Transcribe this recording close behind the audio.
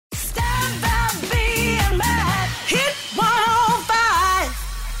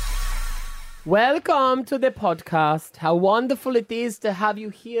Welcome to the podcast. How wonderful it is to have you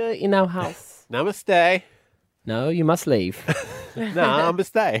here in our house. Namaste. No, you must leave.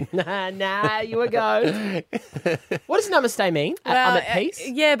 Namaste. nah, you a go. What does namaste mean? I'm at peace?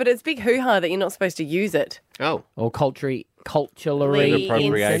 Yeah, but it's big hoo-ha that you're not supposed to use it. Oh. Or culturally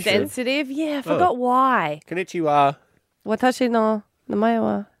Appropriation. Insensitive. Yeah, I forgot why. Konnichiwa. Watashi no namae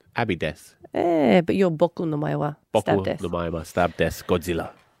wa. Abi desu. But you're boku no mae wa. Boku Stav desu. no maima. Stab desu.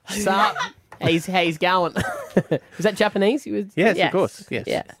 Godzilla. So, he's going. Is that Japanese? Yes, Yes. of course. Yes.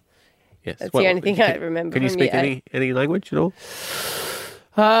 Yeah. Yes. That's the only thing I remember Can you from speak year any language at all?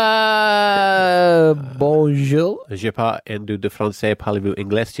 Bonjour. Je parle de français, parlez-vous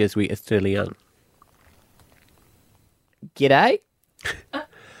anglais? Je suis australien. G'day.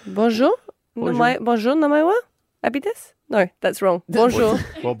 Bonjour. Bonjour namae wa. Abi desu? No, that's wrong. Bonjour.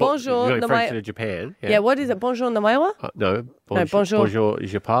 Well, Bonjour. You're going French namae. to Japan. Yeah, what is it? Bonjour namae wa? No. bonjour. Bonjour,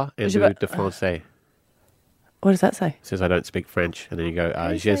 je parle Je de français. What does that say? It says I don't speak French. And then you go,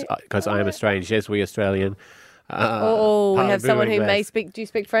 because I am Australian, je suis Australian. We have someone who may speak. Do you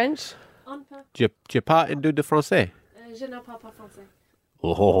speak French? Je parle de français. Je ne parle pas français.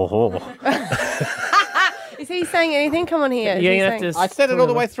 Oh. Is he saying anything? Come on here. Is You're he gonna have saying- to I said it all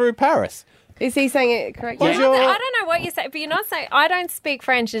the way through Paris. Is he saying it correctly? I don't know what you're saying, but you're not saying, I don't speak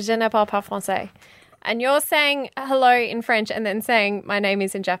French, je ne parle pas français. And you're saying hello in French and then saying my name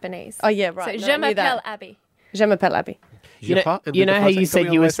is in Japanese. Oh, yeah, right. So, No, I je knew m'appelle that. Abby. Je m'appelle Abby. You know how you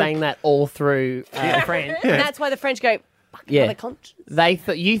said you were saying that all through French? And that's why the French go, Yeah. cunt.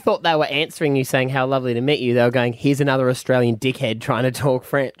 You thought they were answering you saying how lovely to meet you. They were going, here's another Australian dickhead trying to talk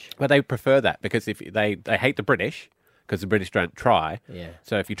French. But they prefer that because if they hate the British because the British don't try. Yeah.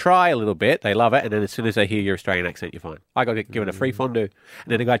 So if you try a little bit, they love it, and then as soon as they hear your Australian accent, you're fine. I got given a free fondue, and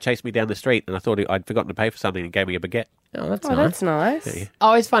then a guy chased me down the street, and I thought I'd forgotten to pay for something, and gave me a baguette. Oh, that's Oh, nice. that's nice. Yeah. I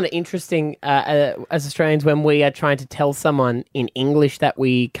always find it interesting as Australians when we are trying to tell someone in English that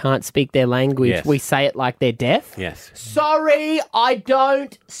we can't speak their language, Yes. we say it like they're deaf. Yes. Sorry, I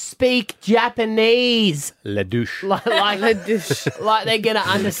don't speak Japanese. La douche. Like they're going to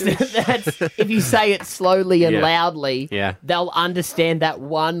understand that if you say it slowly and Yeah. loudly, Yeah. they'll understand that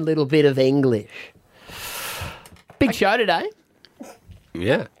one little bit of English. Big show today.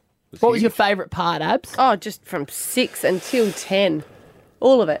 Yeah. What was your favourite part, Abs? Oh, just from 6 until 10.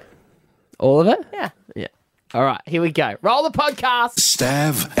 All of it. All of it? Yeah. Yeah. All right, here we go. Roll the podcast.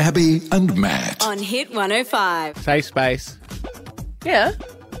 Stav, Abby, and Matt. On Hit 105. Safe space. Yeah.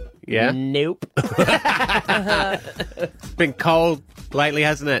 Yeah. Nope. It's been cold lately,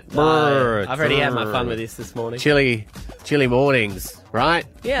 hasn't it? I've already had my fun with this morning. Chilly mornings, right?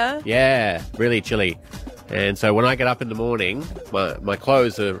 Yeah. Yeah, really chilly. And so when I get up in the morning, my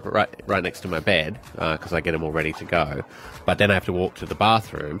clothes are right next to my bed because I get them all ready to go. But then I have to walk to the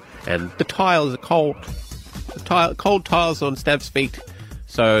bathroom, and the tiles are cold. Cold tiles on Stav's feet.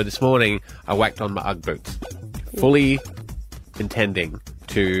 So this morning I whacked on my Ugg boots, fully intending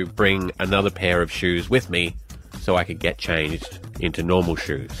to bring another pair of shoes with me so I could get changed into normal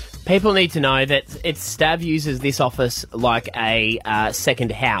shoes. People need to know that Stav uses this office like a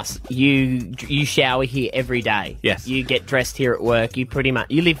second house. You shower here every day. Yes. You get dressed here at work. You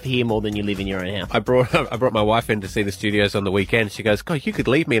live here more than you live in your own house. I brought my wife in to see the studios on the weekend. She goes, God, you could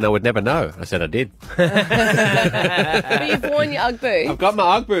leave me and I would never know. I said I did. But you've worn your Ugg boots. I've got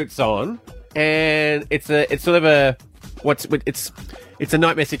my Ugg boots on, and it's a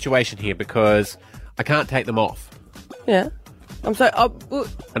nightmare situation here because I can't take them off, Yeah. I'm sorry.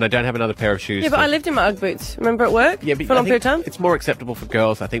 and I don't have another pair of shoes. Yeah, but I lived in my Ugg boots. Remember at work? Yeah, but For a long period of time? it's more acceptable for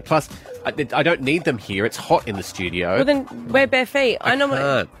girls, I think. Plus, I don't need them here. It's hot in the studio. Well, then wear bare feet. I normally.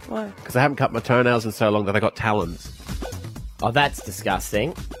 can't. Why? Because I haven't cut my toenails in so long that I got talons. Oh, that's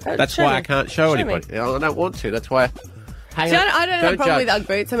disgusting. That's Show why me. I can't show Show me. anybody. I don't want to. That's why. Hang See, on. I don't have a Don't problem with judge. Ugg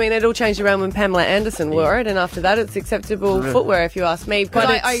boots. I mean, it all changed around when Pamela Anderson wore it, and after that, it's acceptable footwear, if you ask me.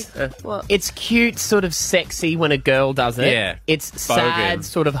 But well, It's cute, sort of sexy when a girl does it. Yeah. It's Bogan. sad,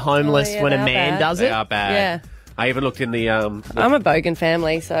 sort of homeless Oh, yeah, when a they are man bad. does They it. are bad. Yeah. I even looked in the I'm a Bogan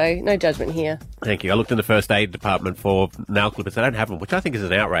family, so no judgment here. Thank you. I looked in the first aid department for nail clippers. They don't have them, which I think is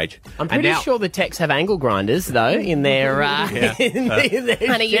an outrage. I'm pretty sure the techs have angle grinders though in their in their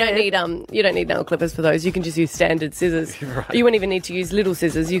Honey, you shed. don't need nail clippers for those. You can just use standard scissors. Right. You wouldn't even need to use little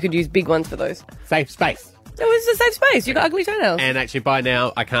scissors. You could use big ones for those. Safe space. It was a safe space. You got ugly toenails. And actually, by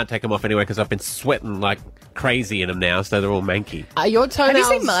now, I can't take them off anyway because I've been sweating like crazy in them now, so they're all manky. Are your Have toenails?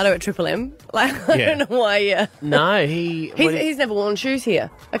 you seen Marto at Triple M? Like, I Yeah. don't know why. Yeah. No, He's never worn shoes here.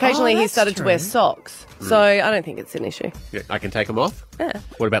 Occasionally, he's that's started to wear true. socks. So I don't think it's an issue. Yeah, I can take them off? Yeah.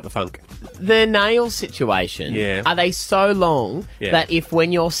 What about the funk? the nail situation. Yeah. Are they so long Yeah. that if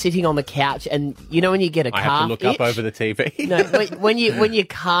when you're sitting on the couch and you know when you get a I calf have to look itch, up over the TV. no, when your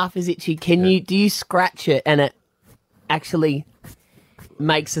calf is itchy, do you scratch it and it actually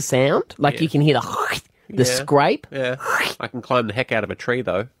makes a sound? Like you can hear the scrape? Yeah. I can climb the heck out of a tree,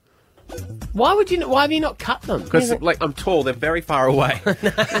 though. Why have you not cut them? Because, I'm tall. They're very far away. no,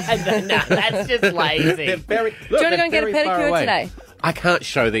 that's just They're lazy. very... Do you want to go and get a pedicure today? I can't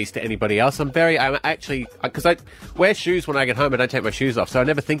show these to anybody else. I'm actually... Because I wear shoes when I get home. I don't take my shoes off, so I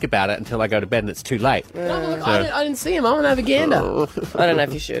never think about it until I go to bed and it's too late. I didn't see them. I want to have a gander. I don't know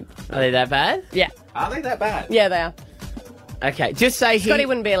if you should. Are they that bad? Yeah. Are they that bad? Yeah, they are. Okay, just say Scotty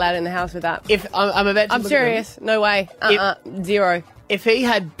wouldn't be allowed in the house with that. If I'm about to I'm look at them. serious. No way. Zero. If he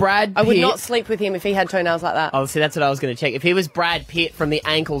had Brad Pitt... I would not sleep with him if he had toenails like that. Oh, see, that's what I was going to check. If he was Brad Pitt from the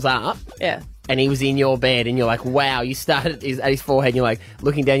ankles up... Yeah. And he was in your bed, and you're like, wow, you started at his forehead, and you're like,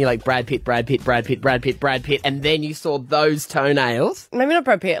 looking down, you're like, Brad Pitt, Brad Pitt, Brad Pitt, Brad Pitt, Brad Pitt, and then you saw those toenails. Maybe not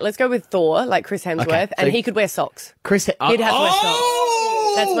Brad Pitt. Let's go with Thor, like Chris Hemsworth, Okay, so- and he could wear socks. He'd have to wear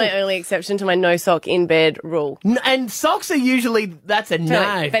socks. That's my only exception to my no sock in bed rule. And socks are usually, that's a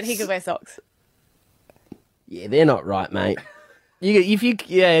no. But he could wear socks. Yeah, they're not right, mate.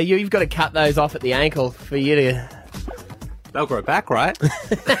 You've got to cut those off at the ankle for you to... They'll grow back, right?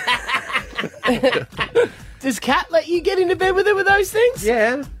 Does Kat let you get into bed with her with those things?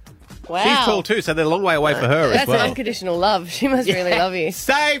 Yeah. Wow. She's tall too, so they're a long way away for her as That's well. an unconditional love. She must really love you.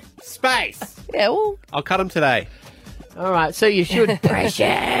 Save space. Yeah, well... I'll cut them today. All right, so you should. Precious.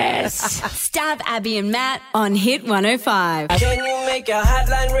 Stav, Abby and Matt on Hit 105. Can you make a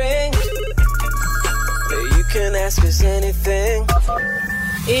hotline ring? You can ask us anything.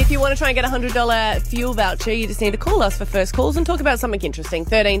 If you want to try and get a $100 fuel voucher, you just need to call us for first calls and talk about something interesting.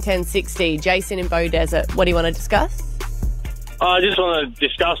 13 10 60. Jason in Bow Desert. What do you want to discuss? I just want to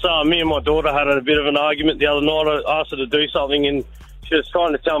discuss, me and my daughter had a bit of an argument the other night. I asked her to do something and she was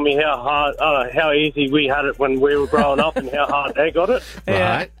trying to tell me how easy we had it when we were growing up and how hard they got it.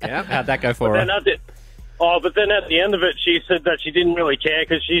 Right. Yeah. How'd that go for her? But then at the end of it, she said that she didn't really care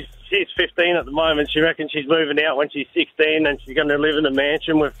because she's 15 at the moment. She reckons she's moving out when she's 16 and she's going to live in a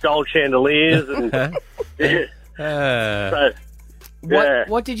mansion with gold chandeliers. And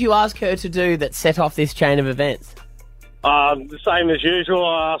What did you ask her to do that set off this chain of events? The same as usual.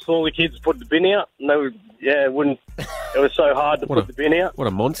 I asked all the kids to put the bin out, and they would, it wouldn't. It was so hard to put the bin out. What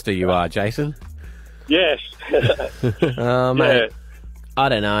a monster you are, Jason. Yes. Oh, mate. Yeah. I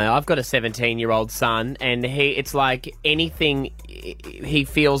don't know. I've got a 17-year-old son, and it's like anything, he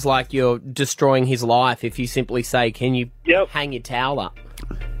feels like you're destroying his life if you simply say, can you hang your towel up?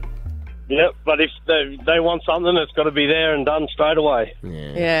 Yep, but if they want something, it's got to be there and done straight away.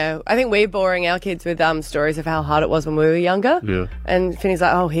 Yeah, I think we're boring our kids with stories of how hard it was when we were younger. Yeah. And Finney's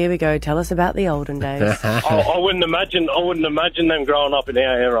like, oh, here we go. Tell us about the olden days. I wouldn't imagine them growing up in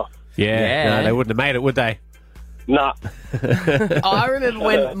our era. Yeah. No, they wouldn't have made it, would they? Nah. I remember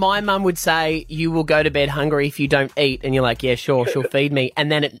when my mum would say, you will go to bed hungry if you don't eat, and you're like, yeah, sure, she'll feed me.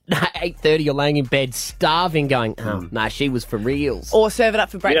 And then at 8:30 you're laying in bed starving going, nah, she was for reals. Or serve it up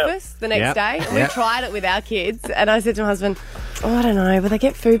for breakfast the next day. And we tried it with our kids, and I said to my husband, I don't know, but they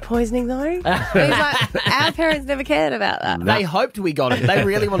get food poisoning though? And he's like, our parents never cared about that. They hoped we got it. They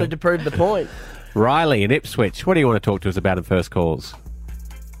really wanted to prove the point. Riley in Ipswich, what do you want to talk to us about in first calls?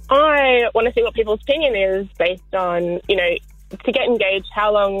 I want to see what people's opinion is based on, to get engaged,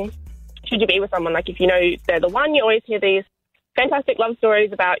 how long should you be with someone? Like, if you know they're the one, you always hear these fantastic love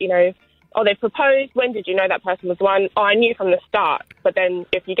stories about, oh, they've proposed. When did you know that person was the one? Oh, I knew from the start. But then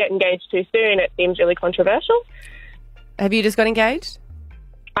if you get engaged too soon, it seems really controversial. Have you just got engaged?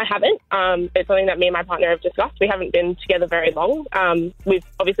 I haven't. It's something that me and my partner have discussed. We haven't been together very long. We've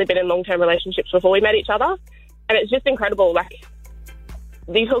obviously been in long-term relationships before we met each other. And it's just incredible,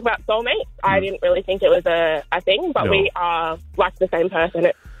 you talk about soulmates. I didn't really think it was a thing, but we are like the same person.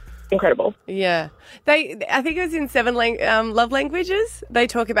 It's incredible. Yeah. I think it was in 7 love languages. They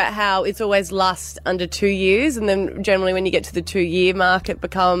talk about how it's always lust under 2 years, and then generally when you get to the 2-year mark, it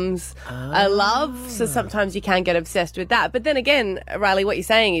becomes a love. So sometimes you can get obsessed with that. But then again, Riley, what you're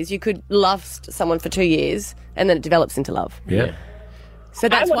saying is you could lust someone for 2 years, and then it develops into love. Yeah. So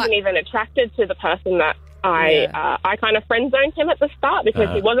that's I wasn't even attracted to the person that I kind of friend-zoned him at the start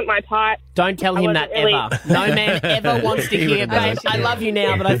because he wasn't my type. Don't tell him that ever. No man ever wants to hear, babe, I love you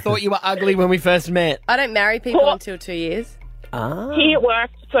now, but I thought you were ugly when we first met. I don't marry people until 2 years. He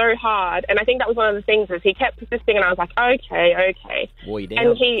worked so hard, and I think that was one of the things is he kept persisting, and I was like, okay. Boy, down.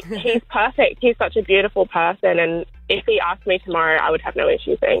 And he's perfect. He's such a beautiful person, and if he asked me tomorrow, I would have no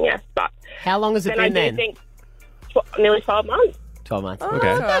issue saying yes. But how long has it been then? I do think nearly 12 months. 12 months.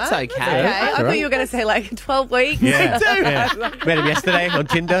 Okay. That's okay. Okay. I thought you were going to say like 12 weeks. Yeah. Met him yesterday on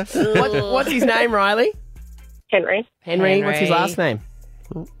Tinder. What's his name, Riley? Henry. Henry. What's his last name?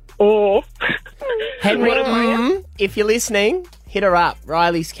 Oh. Henry, if you're listening, hit her up.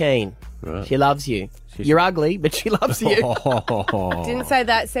 Riley's keen. Right. She loves you. You're ugly, but she loves you. Didn't say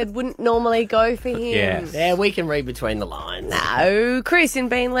that. Said wouldn't normally go for him. Yeah. Yeah, we can read between the lines. No. Chris in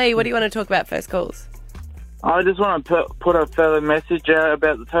Beanley, what do you want to talk about first calls? I just want to put a further message out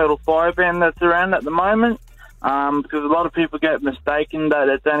about the total fire ban that's around at the moment, because a lot of people get mistaken that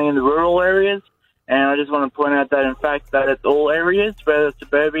it's only in the rural areas, and I just want to point out that in fact that it's all areas, whether it's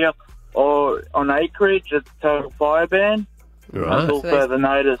suburbia or on acreage, it's a total fire ban. Right. That's all further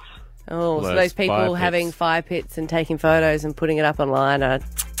notice. Oh, so Those those people fire pits. having fire pits and taking photos and putting it up online are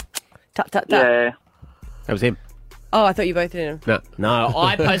tut, tut, tut. Yeah. That was him. Oh, I thought you both did them. No,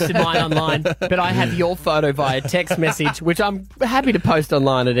 I posted mine online, but I have your photo via text message, which I'm happy to post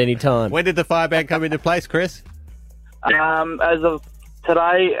online at any time. When did the fire ban come into place, Chris? As of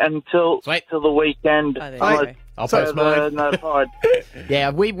today until Sweet. till the weekend. Oh, there you go. I'll post mine. Notified. Yeah,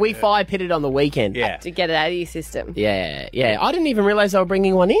 we fire pitted on the weekend. Yeah. To get it out of your system. Yeah. I didn't even realise they were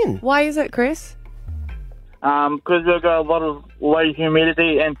bringing one in. Why is it, Chris? Because we've got a lot of low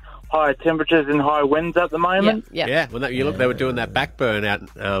humidity and high temperatures and high winds at the moment. Yeah. Yeah, when you look, they were doing that back burn out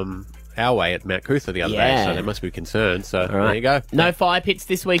our way at Mount Cootha the other day, Yeah. so they must be concerned. So All there right. you go. No fire pits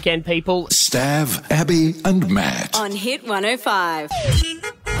this weekend, people. Stav, Abby, and Matt. On Hit 105.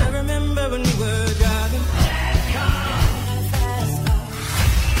 I remember when we were driving.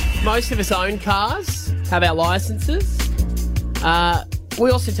 Most of us own cars, have our licences. We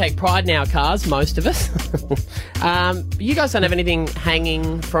also take pride in our cars, most of us. You guys don't have anything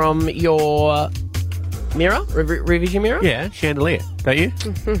hanging from your mirror, rear vision mirror? Yeah, chandelier, don't you?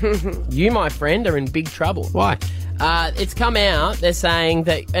 You, my friend, are in big trouble. Why? It's come out, they're saying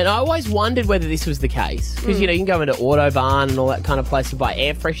that, and I always wondered whether this was the case, because, you can go into Autobarn and all that kind of place to buy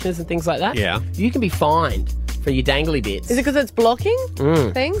air fresheners and things like that. Yeah. You can be fined for your dangly bits. Is it because it's blocking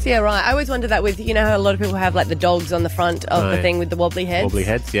things? Yeah, right. I always wonder that with, how a lot of people have like the dogs on the front of the Right. thing with the wobbly heads. Wobbly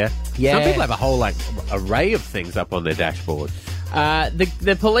heads, yeah. Yeah. Some people have a whole array of things up on their dashboard.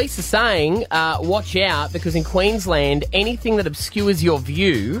 The police are saying, watch out, because in Queensland, anything that obscures your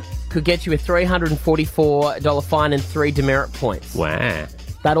view could get you a $344 fine and 3 demerit points. Wow.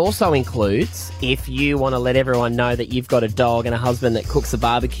 That also includes if you want to let everyone know that you've got a dog and a husband that cooks a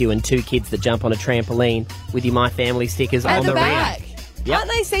barbecue and 2 kids that jump on a trampoline with your My Family stickers At on the the back. rear. Yep.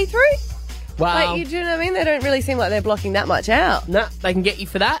 Aren't they see-through? Well, Like, do you know what I mean? They don't really seem like they're blocking that much out. no, they can get you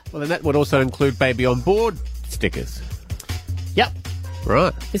for that. Well, then that would also include baby on board stickers. Yep.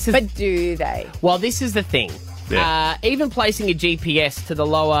 Right. This is But do they? Well, this is the thing. Yeah. Even placing a GPS to the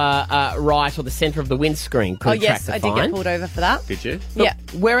lower right or the centre of the windscreen could Oh, attract yes, the I did fine. get pulled over for that. Did you? Yeah.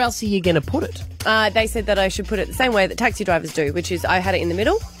 Where else are you going to put it? They said that I should put it the same way that taxi drivers do, which is I had it in the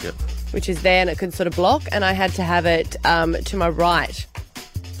middle, Yep. which is there and it could sort of block, and I had to have it to my right.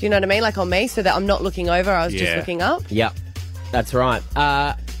 Do you know what I mean? Like on me, so that I'm not looking over, I was just Yeah. looking up. Yep, that's right.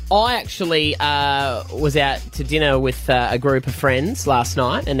 I actually was out to dinner with a group of friends last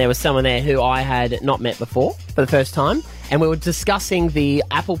night, and there was someone there who I had not met before for the first time, and we were discussing the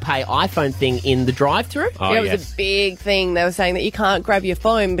Apple Pay iPhone thing in the drive-thru. Oh, Yeah, it was yes. a big thing. They were saying that you can't grab your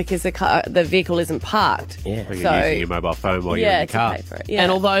phone because the vehicle isn't parked. Yeah. So you're So- using your mobile phone while you're in Yeah, the car. to pay for it. Yeah.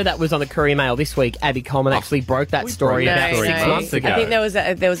 And although that was on the Courier Mail this week, Abby Coleman actually broke that story broke about that story 6 months ago. I think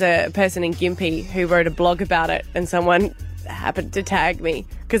there was a person in Gympie who wrote a blog about it, and someone happened to tag me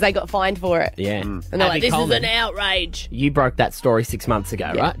because they got fined for it. Yeah. And they're like, Abby this Coleman, is an outrage. you broke that story 6 months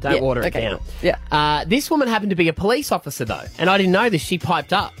ago, right? Don't Yeah. water it Okay, down. cool. Yeah. This woman happened to be a police officer, though, and I didn't know this. She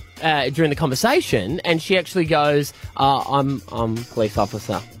piped up during the conversation, and she actually goes, I'm police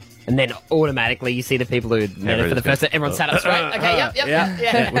officer. And then automatically you see the people who met her for the first time. Everyone sat up straight. Okay, yep.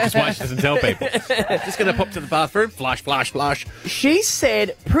 Yeah, which is why she doesn't tell people. Just going to pop to the bathroom, flush, flush, flush. She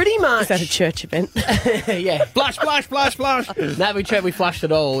said pretty much... Is that a church event? yeah. Flush, flush, flush, flush. No, we flushed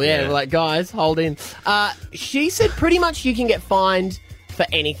it all. Yeah, Yeah. we're like, guys, hold in. She said pretty much you can get fined for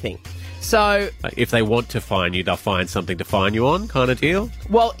anything. So, If they want to fine you, they'll find something to fine you on, kind of deal.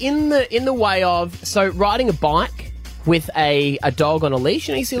 well, in the way of, so riding a bike with a dog on a leash,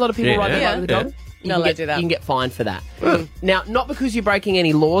 you see a lot of people Yeah. riding a bike Yeah. with a dog. You Not can allowed get, to do that. You can get fined for that. Now, not because you're breaking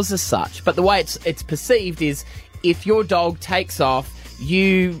any laws as such, but the way it's perceived is if your dog takes off,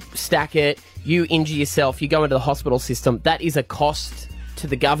 you stack it, you injure yourself, you go into the hospital system, that is a cost to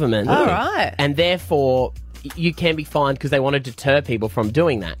the government. All right. And therefore, you can be fined because they want to deter people from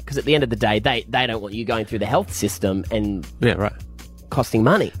doing that. Because at the end of the day, they don't want you going through the health system and Yeah, right. costing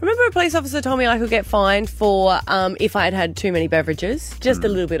money. Remember a police officer told me I could get fined for if I had had too many beverages, just a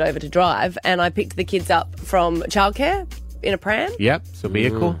little bit over to drive, and I picked the kids up from childcare in a pram? Yep, so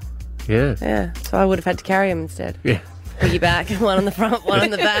vehicle. Yeah. Yeah, so I would have had to carry them instead. Yeah. Piggyback, one on the front, one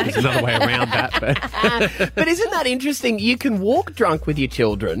on the back. There's another way around that. But But isn't that interesting? You can walk drunk with your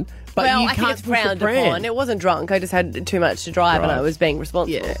children, but Well, you I think can't it's push a frowned pram. upon. It wasn't drunk. I just had too much to drive and I was being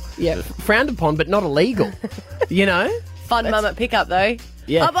responsible. Yeah, frowned upon, but not illegal. You know? Fun mum at pickup, though.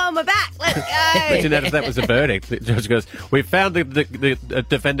 Yeah. Up on my back. Let's go. But you notice that was a verdict. The judge goes, "We found the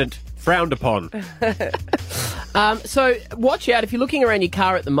defendant frowned upon." So watch out if you're looking around your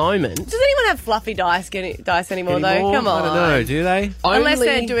car at the moment. Does anyone have fluffy dice anymore, though? Anymore? Come on. I don't know. Do they? Unless Only-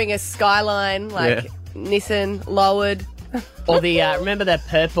 they're doing a Skyline, like Nissan, lowered. Or the remember that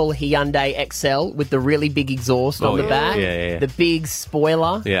purple Hyundai XL with the really big exhaust on the yeah. back? Yeah. The big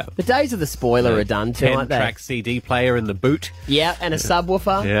spoiler? Yeah. The days of the spoiler are done too, aren't they? 10-track CD player in the boot. Yeah, and a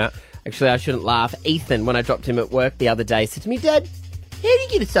subwoofer. Yeah. Actually, I shouldn't laugh. Ethan, when I dropped him at work the other day, said to me, Dad, how do you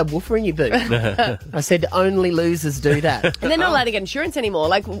get a subwoofer in your boot? I said, only losers do that. And they're not allowed to get insurance anymore.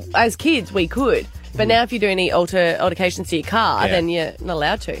 Like, as kids, we could. But now if you do any altercations to your car, then you're not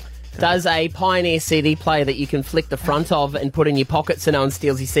allowed to. Does a Pioneer CD player that you can flick the front of and put in your pocket so no one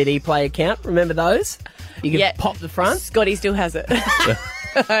steals your CD player count? Remember those? You can pop the front. Scotty still has it.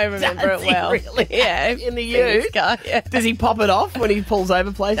 I remember Does it he well. really? Yeah, In the in his U? car, yeah. Does he pop it off when he pulls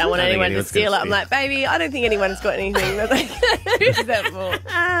over places? Don't want I don't think anyone to anyone's steal it. gonna I'm steal. like, baby, I don't think anyone's got anything that they can use that for.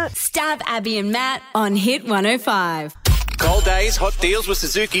 Stav, Abby and Matt on Hit 105. Cold days, hot deals with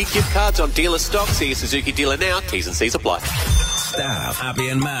Suzuki. Gift cards on dealer stock. See your Suzuki dealer now. T's and C's apply. Stav, Abby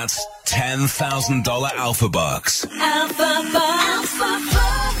and Matt's $10,000 Alpha Bucks.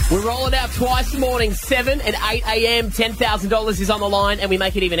 We roll it out twice a morning, 7 and 8 a.m. $10,000 is on the line, and we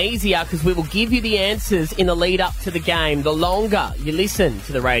make it even easier because we will give you the answers in the lead up to the game. The longer you listen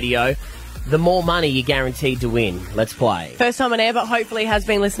to the radio, the more money you're guaranteed to win. Let's play. First time on air, but hopefully has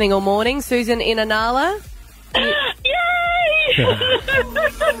been listening all morning. Susan in Anala.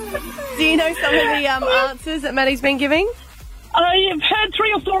 Do you know some of the answers that Maddie's been giving? I've had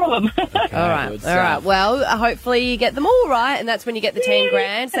 3 or 4 of them. All right. Well, hopefully you get them all right, and that's when you get the 10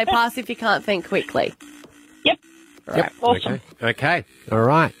 grand. So pass if you can't think quickly. Yep. All right. Awesome. Okay. All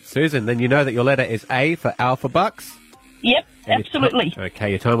right. Susan, then you know that your letter is A for Alpha Bucks. Yep, And absolutely. Okay,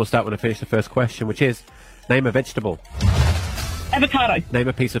 your time will start when I finish the first question, which is, name a vegetable. Avocado. Name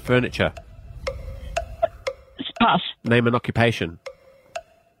a piece of furniture. Pass. Name an occupation.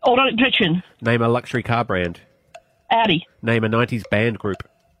 Electrician. Name a luxury car brand. Audi. Name a 90s band group.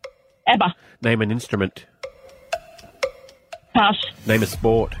 ABBA. Name an instrument. Pass. Name a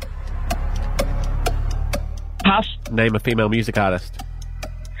sport. Pass. Name a female music artist.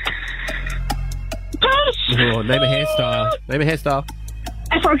 Pass. Oh, name a hairstyle. Name a hairstyle.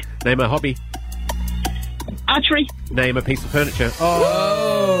 Afro. Name a hobby. Archery. Name a piece of furniture.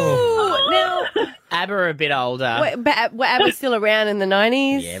 Oh. Now, ABBA are a bit older. were ABBA still around in the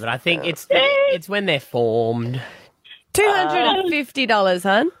 90s? Yeah, but I think it's when they're formed. $250,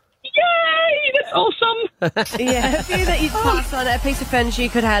 hun. Yay, that's awesome. Yeah, a few that you'd pass on. A piece of furniture you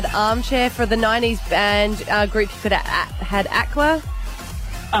could have had armchair. For the 90s band group, you could have had Aqua.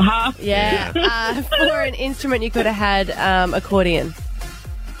 Uh-huh. Yeah. For an instrument, you could have had accordion.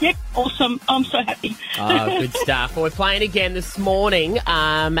 Yep, awesome. I'm so happy. Oh, good stuff. Well, we're playing again this morning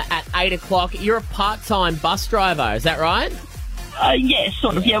at 8 o'clock. You're a part-time bus driver, is that right? Yeah,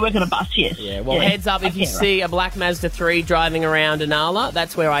 sort of. Yeah, work on a bus, yes. Yeah, well, heads up, if you see a black Mazda 3 driving around Anala,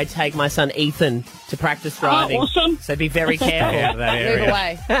 that's where I take my son Ethan to practice driving. Oh, awesome. So be very careful. Out of that Move area.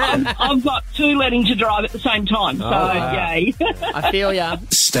 away. I've got 2 learning to drive at the same time, so wow. yay. I feel ya.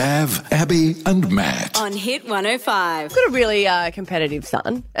 Stav, Abby and Matt. On Hit 105. I've got a really competitive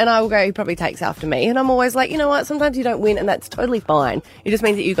son, and I will go, he probably takes after me, and I'm always like, you know what, sometimes you don't win, and that's totally fine. It just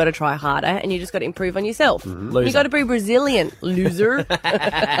means that you've got to try harder, and you just got to improve on yourself. You've got to be resilient, loser.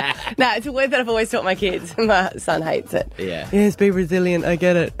 No, it's a word that I've always taught my kids. My son hates it. Yeah. Yes, be resilient, I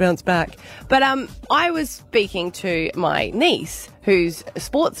get it, bounce back. But I was speaking to my niece, whose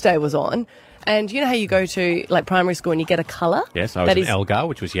sports day was on, and you know how you go to like primary school and you get a colour? Yes, I was That in is- Elgar,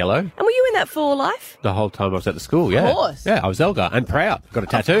 which was yellow. And were you in that for life? The whole time I was at the school, yeah. Of course. Yeah, I was Elgar and proud. Got a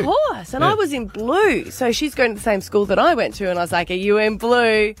tattoo. Of course. And I was in blue. So she's going to the same school that I went to, and I was like, are you in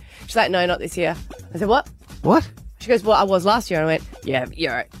blue? She's like, no, not this year. I said, what? What? She goes, well, I was last year. And I went, yeah,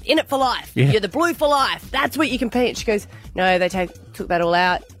 you're in it for life. Yeah. You're the blue for life. That's what you compete. She goes, no, they took that all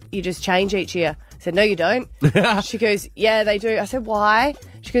out. You just change each year. I said, no, you don't. She goes, yeah, they do. I said, why?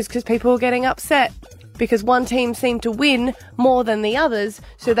 She goes, because people are getting upset because one team seemed to win more than the others,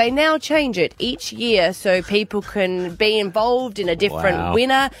 so they now change it each year so people can be involved in a different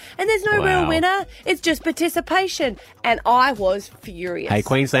winner. And there's no real winner. It's just participation. And I was furious. Hey,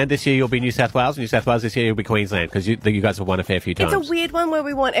 Queensland, this year you'll be New South Wales. New South Wales this year you'll be Queensland, because you guys have won a fair few times. It's a weird one where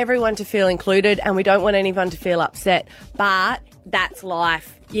we want everyone to feel included and we don't want anyone to feel upset. But that's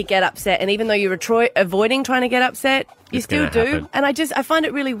life. You get upset. And even though you're avoiding trying to get upset, you still do. Happen. And I find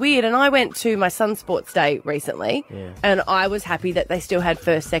it really weird. And I went to my son's sports day recently and I was happy that they still had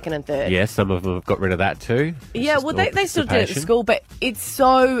first, second and third. Yes, some of them have got rid of that too. Yeah, well, they still do it at school, but it's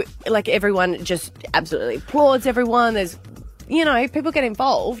so, like, everyone just absolutely applauds everyone. There's, you know, people get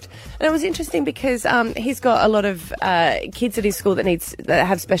involved. And it was interesting because he's got a lot of kids at his school that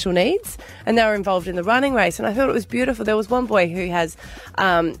have special needs, and they were involved in the running race. And I thought it was beautiful. There was one boy who has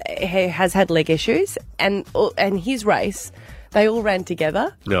had leg issues, and his race, they all ran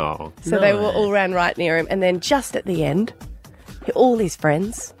together. No. So they all ran right near him. And then just at the end, all his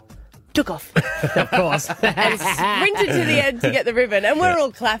friends took off. Of course. And sprinted to the end to get the ribbon. And we're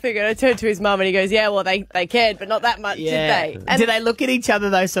all clapping. And I turned to his mum and he goes, yeah, well, they cared, but not that much, did they? And do they look at each other,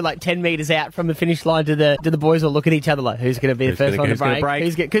 though? So, like, 10 metres out from the finish line, do the boys all look at each other like, who's going to be the first one to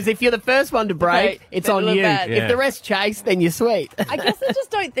break? Because if you're the first one to break, it's on you. Bad. If the rest chase, then you're sweet. I guess they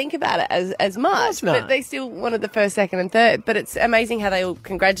just don't think about it as much. But they still wanted the first, second and third. But it's amazing how they all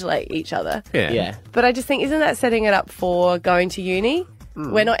congratulate each other. Yeah. But I just think, isn't that setting it up for going to uni?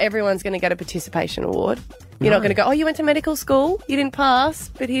 Where not everyone's going to get a participation award. You're not going to go, oh, you went to medical school, you didn't pass,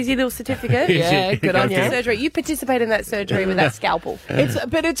 but here's your little certificate. Yeah, good on you. Surgery. You participated in that surgery with that scalpel.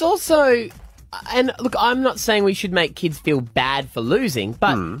 But it's also, and look, I'm not saying we should make kids feel bad for losing,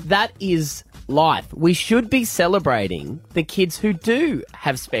 but that is life. We should be celebrating the kids who do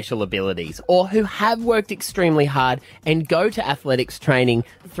have special abilities or who have worked extremely hard and go to athletics training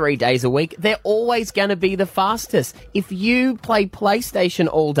 3 days a week. They're always going to be the fastest. If you play PlayStation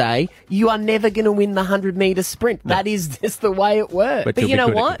all day, you are never going to win the 100-metre sprint. No. That is just the way it works. But you know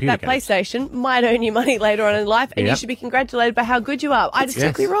what? That PlayStation might earn you money later on in life, and you should be congratulated by how good you are. That's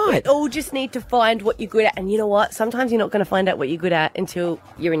exactly right. We all just need to find what you're good at. And you know what? Sometimes you're not going to find out what you're good at until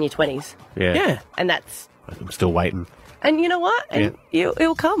you're in your 20s. Yeah. And that's... I'm still waiting. And you know what? And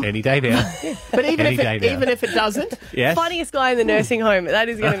it'll come. Any day now. But even if it doesn't, funniest guy in the nursing home, that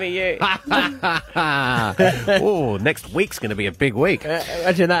is going to be you. Oh, next week's going to be a big week.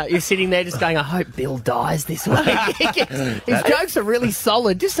 Imagine that. You're sitting there just going, I hope Bill dies this week. His jokes are really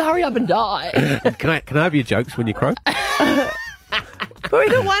solid. Just hurry up and die. Can I have your jokes when you croak? But why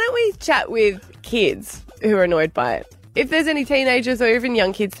don't we chat with kids who are annoyed by it? If there's any teenagers or even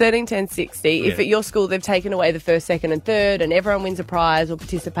young kids, 13, 10, 60, if at your school they've taken away the first, second and third and everyone wins a prize or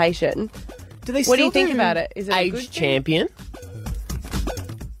participation, what do you think about it? Is it age champion?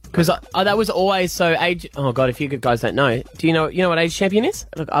 Because that was always so age... Oh, God, if you guys don't know, do you know what age champion is?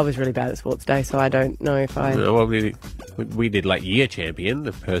 Look, I was really bad at sports day, so I don't know if I... Well, we did like year champion,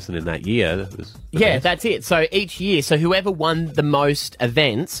 the person in that year. That was that's it. So each year, whoever won the most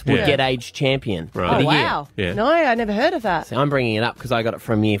events would get age champion for the wow. year. Yeah. No, I never heard of that. So I'm bringing it up because I got it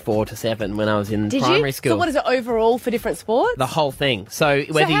from year 4 to 7 when I was in primary school. So what is it overall for different sports? The whole thing. So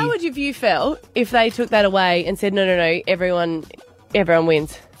how would you felt if they took that away and said, no, everyone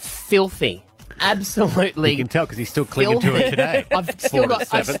wins? Filthy. Absolutely. You can tell because he's still clinging to it today. I've still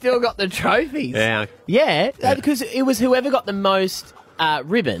got the trophies. Yeah. Because it was whoever got the most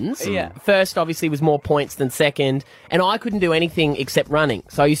ribbons. First, obviously, was more points than second. And I couldn't do anything except running.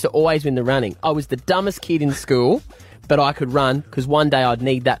 So I used to always win the running. I was the dumbest kid in school, but I could run because one day I'd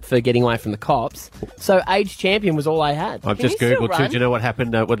need that for getting away from the cops. So age champion was all I had. I've just Googled too. Do you know what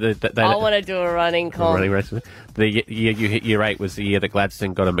happened? I want to do a running comp. Running race. The year you hit year 8 was the year that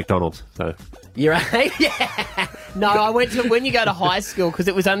Gladstone got a McDonald's. So Year 8? Yeah. No, I went to when you go to high school because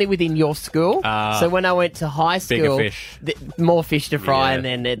it was only within your school. So when I went to high school, bigger fish. More fish to fry, and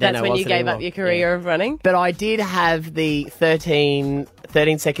then that's when you gave up your career of running. But I did have the 13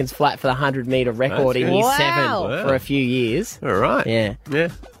 seconds flat for the 100-metre record in year 7 for a few years. All right. Yeah.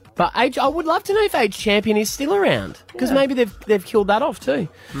 But I would love to know if age champion is still around because maybe they've killed that off too.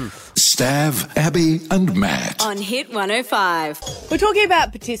 Stav, Abby and Matt. On Hit 105. We're talking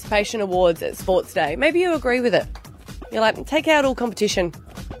about participation awards at Sports Day. Maybe you agree with it. You're like, take out all competition.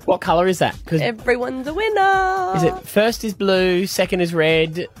 What colour is that? Cause everyone's a winner. Is it first is blue, second is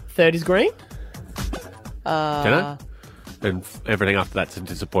red, third is green? Don't know. And everything after that's a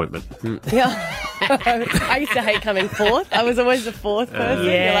disappointment. Yeah. I used to hate coming fourth. I was always the fourth person.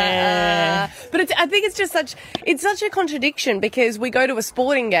 Yeah. But I think it's just such a contradiction because we go to a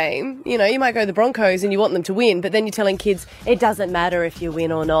sporting game, you know, you might go to the Broncos and you want them to win, but then you're telling kids it doesn't matter if you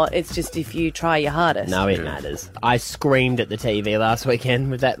win or not. It's just if you try your hardest. No, it matters. I screamed at the TV last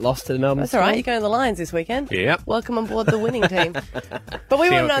weekend with that loss to the Melbourne That's all right. Storm. You're going to the Lions this weekend. Yep. Welcome on board the winning team. But we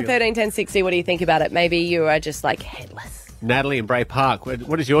want to know 13 10 60. What do you think about it? Maybe you are just like headless. Natalie in Bray Park,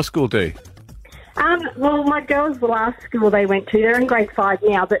 what does your school do? Well, my girls, the last school they went to, they're in grade 5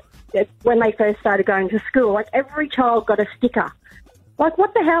 now, but when they first started going to school, like every child got a sticker. Like,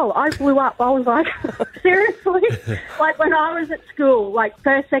 what the hell? I blew up. I was like, seriously? Like, when I was at school, like,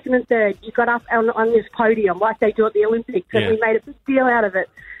 first, second, and third, you got up on this podium like they do at the Olympics, and we made a big deal out of it.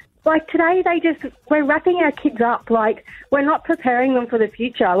 Like, today, we're wrapping our kids up. Like, we're not preparing them for the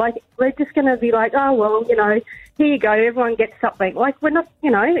future. Like, we're just going to be like, oh, well, you know, here you go, everyone gets something. Like, we're not,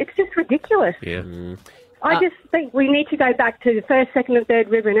 you know, it's just ridiculous. Yeah. I just think we need to go back to the first, second, and third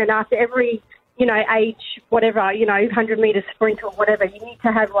ribbon, and after every, you know, age, whatever, you know, 100-metre sprint or whatever, you need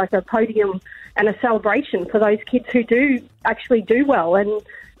to have, like, a podium and a celebration for those kids who do actually do well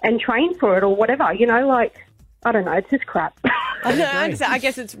and train for it or whatever, you know, like, I don't know, it's just crap. I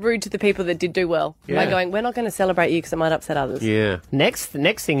guess it's rude to the people that did do well by going, we're not going to celebrate you because it might upset others. Yeah. Next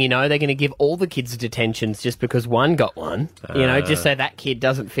thing you know, they're going to give all the kids detentions just because one got one. You know, just so that kid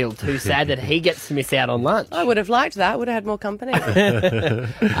doesn't feel too sad that he gets to miss out on lunch. I would have liked that. Would have had more company.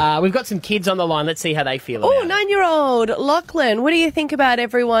 We've got some kids on the line. Let's see how they feel. Oh, 9-year-old Lachlan, what do you think about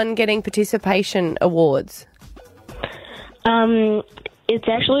everyone getting participation awards? It's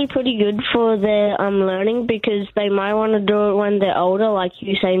actually pretty good for their learning because they might want to do it when they're older, like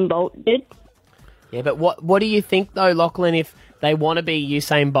Usain Bolt did. Yeah, but what do you think, though, Lachlan, if they want to be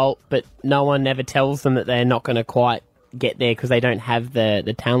Usain Bolt, but no one ever tells them that they're not going to quite get there because they don't have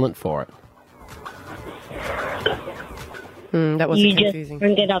the talent for it? That was confusing. You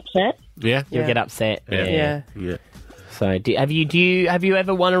just get upset? Yeah. You'll get upset. Yeah. So have you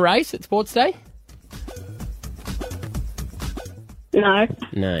ever won a race at Sports Day? No.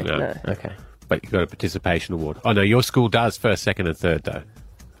 No. Okay. But you got a participation award. Oh, no, your school does first, second, and third, though.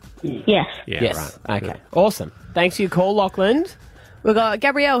 Yes. Yeah, Yes. right. Okay. Awesome. Thanks for your call, Lachlan. We've got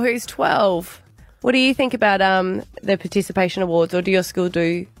Gabrielle, who's 12. What do you think about the participation awards, or do your school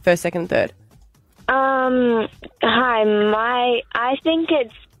do first, second, and third? Hi, I think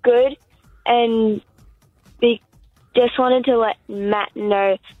it's good, and just wanted to let Matt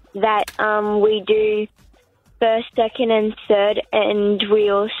know that we do first, second, and third, and we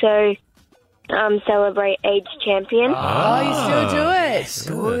also celebrate age champion. Oh, you still do it?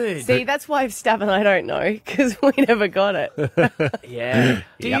 Good. See, that's why Stav and I don't know, because we never got it. Yeah.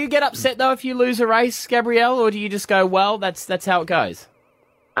 Do you get upset, though, if you lose a race, Gabrielle, or do you just go, well, that's how it goes?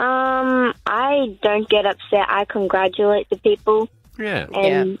 I don't get upset. I congratulate the people. Yeah.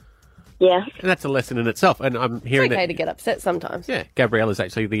 And yeah. And that's a lesson in itself. And I'm hearing It's okay that... to get upset sometimes. Yeah, Gabrielle is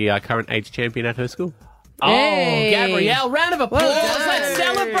actually the current age champion at her school. Hey. Oh, Gabrielle, round of applause. Let's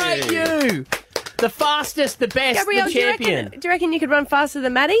celebrate you. The fastest, the best, Gabrielle, the champion. do you reckon you could run faster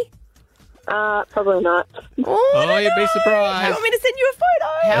than Maddie? Probably not. Oh, you'd be You surprised. want me to send you a photo?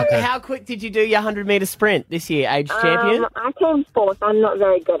 How quick did you do your 100-metre sprint this year, age champion? I came fourth. I'm not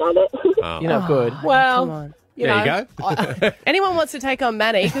very good at it. You're not good. Well, Come on. There you go. Anyone wants to take on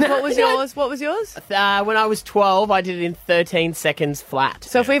Maddie? 'Cause what was yours? What was yours? when I was 12, I did it in 13 seconds flat.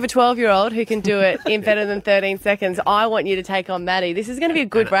 So if we have a 12-year-old who can do it in better than 13 seconds, I want you to take on Maddie. This is going to be a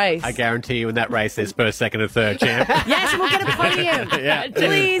good race. I guarantee you in that race there's first, second, and third, champ. Yes, we'll get a podium. Yeah.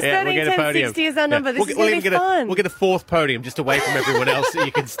 Please, Yeah, 13, we'll get a 10, podium. 60 is our number. This is We'll going to even be fun. We'll get a fourth podium just away from everyone else that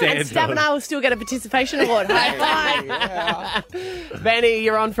you can stand And Stav on. and I will still get a participation award. High five. Benny,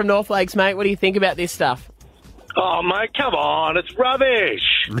 you're on from North Lakes, mate. What do you think about this stuff? Oh, mate, come on. It's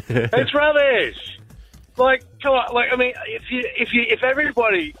rubbish. It's rubbish. Like, come on. Like, I mean, if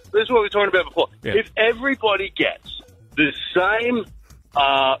everybody, this is what we were talking about before. Yeah. If everybody gets the same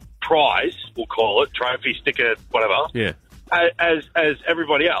prize, we'll call it, trophy, sticker, whatever, Yeah. as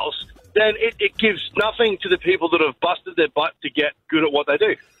everybody else, then it gives nothing to the people that have busted their butt to get good at what they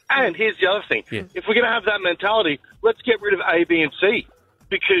do. And here's the other thing. Yeah. If we're going to have that mentality, let's get rid of A, B, and C.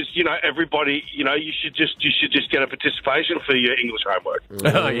 Because, you know, everybody, you know, you should just get a participation for your English homework.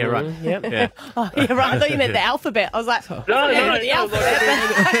 Oh, yeah, right. Yep. Yeah. Oh, yeah, right. I thought you meant the alphabet. I was like, No, the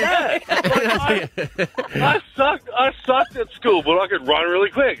alphabet. I sucked at school, but I could run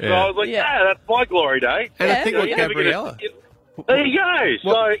really quick. So Yeah. I was like, Yeah. yeah, that's my glory day. And I think Yeah, with yeah. Gabriella... There you go. So,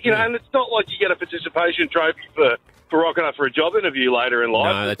 Well, you know, yeah. and it's not like you get a participation trophy for for rocking up for a job interview later in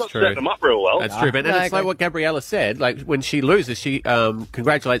life. No, that's it's not true. setting them up real well. That's true, Ben. And it's like what Gabriella said. Like, when she loses, she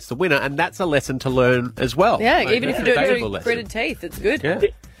congratulates the winner, and that's a lesson to learn as well. Yeah, Like, even if you do it through gritted teeth, it's good. Yeah.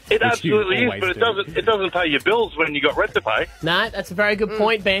 It absolutely is, but it doesn't pay your bills when you got rent to pay. No, that's a very good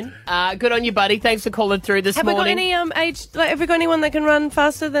point, Ben. Good on you, buddy. Thanks for calling through this Have we got morning. any have we got anyone that can run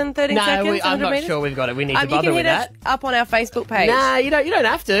faster than 30 seconds? I'm 100 not meters? sure we've got it. We need to You bother can with hit that. us up on our Facebook page. Nah, you don't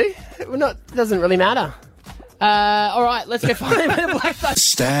have to. We're not. Doesn't really matter. All right, let's go find a bit of Black Side.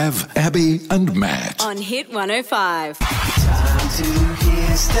 Stav, Abby, and Matt. On Hit 105. Time to hear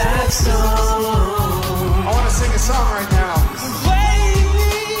that song. I want to sing a song right now.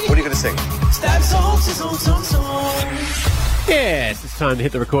 What are you going to sing? Stab song. Yes, it's time to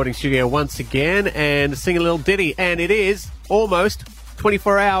hit the recording studio once again and sing a little ditty. And it is almost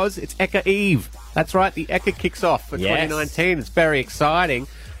 24 hours. It's Eka Eve. That's right, the Eka kicks off for 2019. It's very exciting.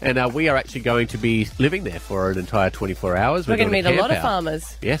 And we are actually going to be living there for an entire 24 hours. We're going to meet a lot of out.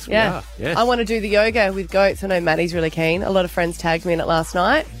 farmers. Yes, we are. Yes. I want to do the yoga with goats. I know Maddie's really keen. A lot of friends tagged me in it last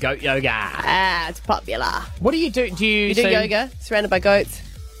night. Goat yoga. It's popular. What do you do? Do you do yoga surrounded by goats?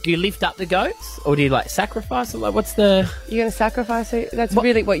 Do you lift up the goats, or do you sacrifice them? Like, what's the? You're going to sacrifice it? That's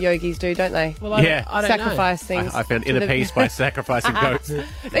really what yogis do, don't they? Well, I don't sacrifice know. things. I found inner peace by sacrificing goats. No,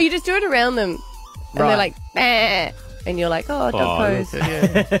 you just do it around them, and they're like, eh. And you're like, dog pose.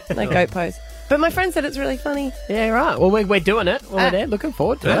 Like goat pose. But my friend said it's really funny. Yeah, right. Well, we're doing it. Well, we're there. Looking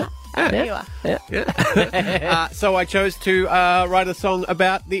forward to it. There you are. Yeah. So I chose to write a song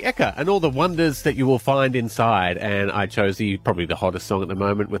about the Eka and all the wonders that you will find inside. And I chose probably the hottest song at the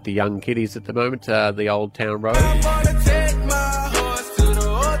moment with the young kiddies at the moment, the Old Town Road. I'm gonna take my horse to the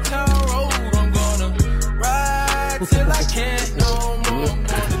Old Town Road. I'm gonna ride till I can't no more.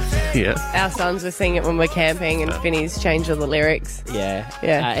 Yeah. Our sons were singing it when we're camping, and Finney's changed all the lyrics. Yeah.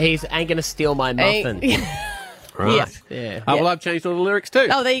 He's ain't gonna steal my muffin. Right. Yeah. Well, I've changed all the lyrics too.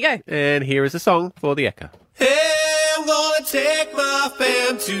 Oh, there you go. And here is a song for the Eka. Hey, I'm gonna take my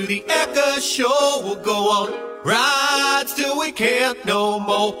fam to the Eka show. We'll go on rides till we can't no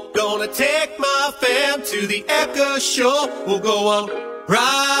more. Gonna take my fam to the Eka show. We'll go on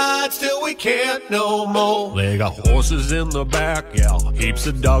rides till we can't no more. They got horses in the back, yeah. Heaps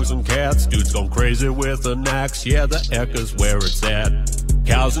of dogs and cats. Dude's gone crazy with an axe. Yeah, the Eka's where it's at.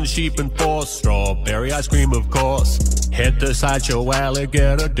 Cows and sheep and force, strawberry ice cream, of course. Head to Sideshow Alley,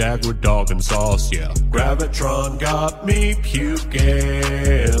 get a dag with dog and sauce, yeah. Gravitron got me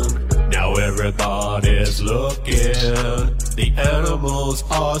puking. Now everybody's looking. The animals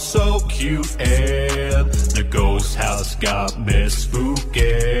are so cute, and the ghost house got me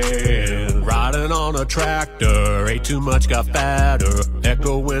spooking. Riding on a tractor, ate too much, got fatter.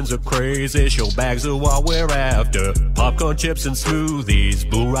 Echo winds are crazy, show bags are what we're after. Popcorn chips and smoothies,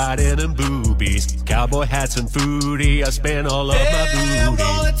 bull riding and boobies. Cowboy hats and foodie, I spend all of my booty. I'm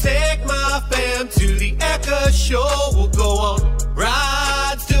gonna take my fam to the Eka show. We'll go on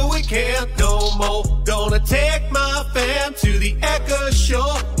rides till we can't no more. Gonna take my fam to the Eka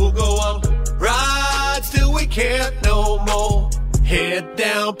show. We'll go on rides till we can't no more. Head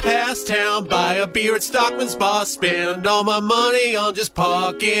down past town, buy a beer at Stockman's Bar. Spend all my money on just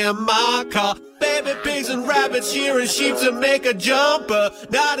parking my car. Baby pigs and rabbits, shearing sheep to make a jumper.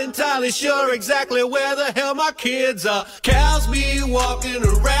 Not entirely sure exactly where the hell my kids are. Cows be walking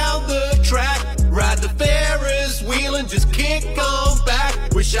around the track. Ride the Ferris wheel and just kick on back.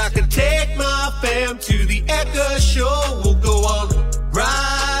 Wish I could take my fam to the Eka show. We'll go on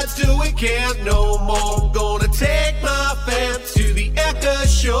rides till we can't no more. Gonna take my fam to the Eka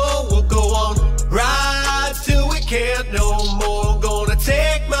show. We'll go on rides till we can't no more. Gonna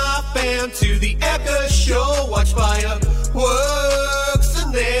take my fam to the Eka show. Watch fireworks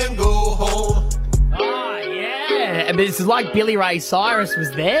and then go home. Oh, yeah. I mean, it's like Billy Ray Cyrus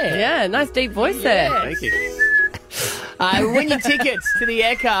was there. Yeah, nice deep voice there. Thank you. Win your tickets to the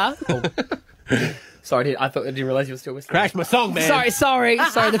Eka. Sorry, I didn't realise you were still whistling. Crashed my song, man. Sorry.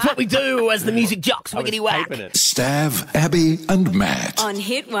 That's what we do as the music jocks. Wiggity whack. Stav, Abby, and Matt. On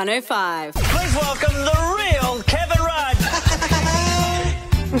Hit 105. Please welcome the real Kevin Rudd.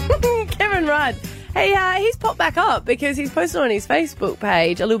 Kevin Rudd. Hey, he's popped back up because he's posted on his Facebook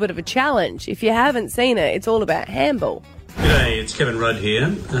page a little bit of a challenge. If you haven't seen it, it's all about handball. G'day, it's Kevin Rudd here,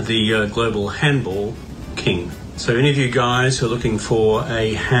 the global handball king. So any of you guys who are looking for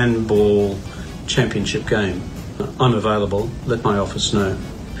a handball championship game, I'm available. Let my office know.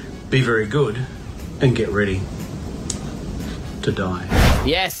 Be very good and get ready to die.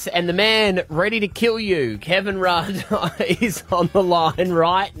 Yes, and the man ready to kill you, Kevin Rudd, is on the line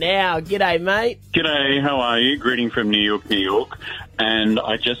right now. G'day, mate. G'day, how are you? Greeting from New York, New York. And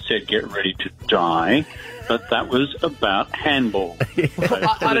I just said get ready to die, but that was about handball.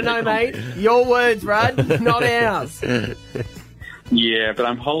 I don't know, mate. Your words, Rudd, not ours. Yeah, but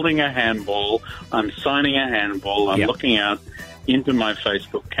I'm holding a handball. I'm signing a handball. I'm looking out into my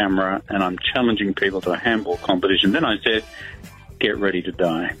Facebook camera, and I'm challenging people to a handball competition. Then I said, get ready to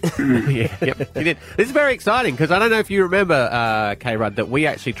die. You did. This is very exciting because I don't know if you remember, K-Rudd, that we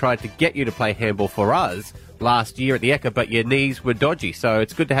actually tried to get you to play handball for us last year at the Ekka, but your knees were dodgy, so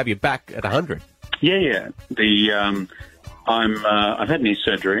it's good to have you back at 100. Yeah. I've had knee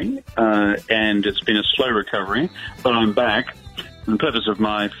surgery, and it's been a slow recovery, but I'm back. And the purpose of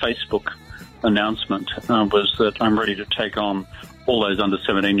my Facebook announcement was that I'm ready to take on all those under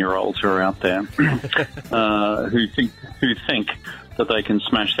 17-year-olds who are out there who think that they can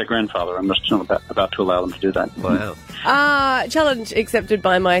smash their grandfather. I'm just not about to allow them to do that. Wow. Challenge accepted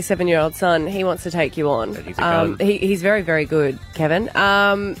by my 7-year-old son. He wants to take you on. He's very, very good, Kevin.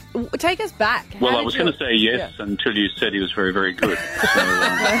 Take us back. Well, I was going to say yes until you said he was very, very good.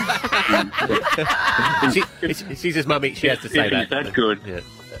 She's his mummy. She has to say if that. He's that good. Yeah.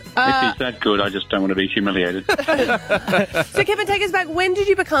 If he's that good, I just don't want to be humiliated. So, Kevin, take us back. When did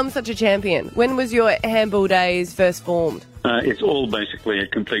you become such a champion? When was your handball days first formed? It's all basically a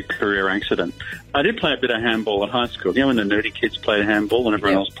complete career accident. I did play a bit of handball at high school. You know, when the nerdy kids played handball and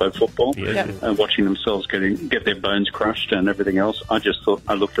everyone else played football, watching themselves get their bones crushed and everything else, I just thought,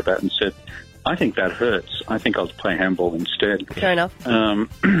 I looked at that and said, I think that hurts. I think I'll play handball instead. Fair enough.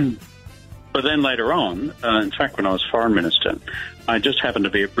 But then later on, in fact, when I was foreign minister, I just happened to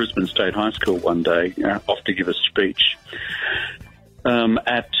be at Brisbane State High School one day, off to give a speech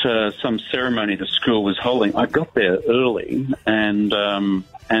at some ceremony the school was holding. I got there early, and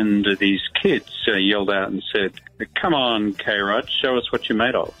these kids yelled out and said, "Come on, K-Rudd, show us what you're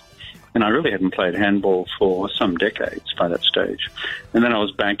made of." And I really hadn't played handball for some decades by that stage. And then I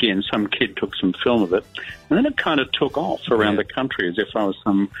was back in. Some kid took some film of it. And then it kind of took off around the country as if I was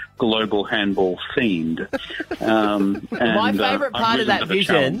some global handball fiend. My favourite part of that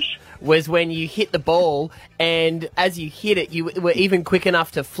vision was when you hit the ball, and as you hit it, you were even quick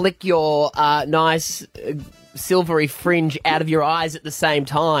enough to flick your nice silvery fringe out of your eyes at the same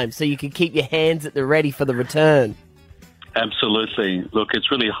time so you could keep your hands at the ready for the return. Absolutely. Look, it's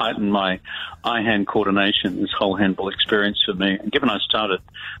really heightened my eye-hand coordination, this whole handball experience for me. And given I started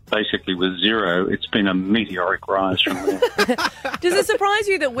basically with zero, it's been a meteoric rise from there. Does it surprise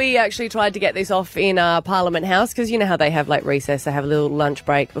you that we actually tried to get this off in Parliament House? Because you know how they have like recess, they have a little lunch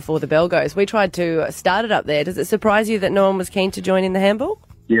break before the bell goes. We tried to start it up there. Does it surprise you that no one was keen to join in the handball?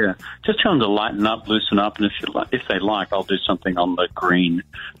 Yeah, just tell them to lighten up, loosen up, and if they like, I'll do something on the green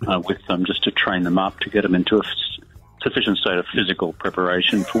with them just to train them up, to get them into a sufficient state of physical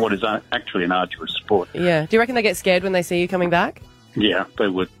preparation for what is actually an arduous sport. Yeah. Do you reckon they get scared when they see you coming back? Yeah, they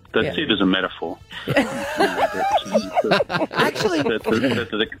would. They'd see it as a metaphor. Actually, that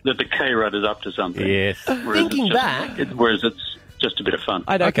the K-Rudd is up to something. Yes. Thinking back, whereas it's just a bit of fun.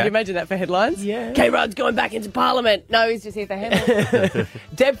 I know. Can you imagine that for headlines? Yeah. K-Rudd's going back into Parliament. No, he's just here for handball.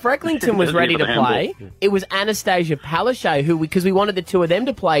 Deb Frecklington was ready to play. It was Anastasia Palaszczuk who, because we wanted the two of them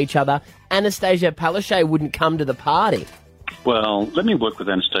to play each other, Anastasia Palaszczuk wouldn't come to the party. Well, let me work with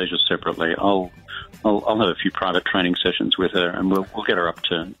Anastasia separately. I'll have a few private training sessions with her, and we'll get her up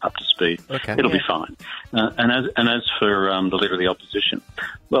to speed. Okay. It'll be fine. And as for the leader of the opposition,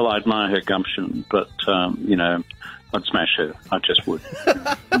 well, I admire her gumption, but I'd smash her. I just would.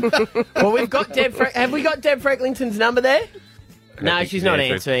 Well, we've got Deb. Have we got Deb Frecklington's number there? No, she's not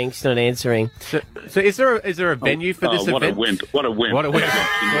answering. She's not answering. So is there a venue for this event? What a win. What a win.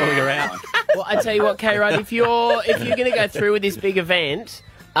 You're out. Well, I tell you what, K-Rudd, if you're going to go through with this big event,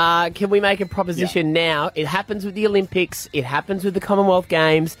 can we make a proposition now? It happens with the Olympics. It happens with the Commonwealth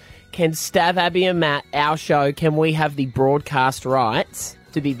Games. Can Stav, Abby and Matt, our show, can we have the broadcast rights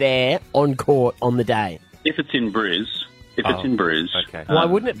to be there on court on the day? If it's in Briz, okay. Why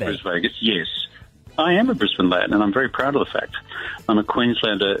wouldn't it be? Bris Vegas, yes. I am a Brisbane lad, and I'm very proud of the fact. I'm a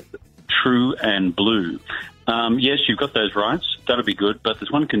Queenslander, true and blue. Yes, you've got those rights. That'll be good, but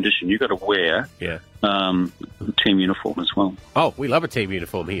there's one condition. You've got to wear team uniform as well. Oh, we love a team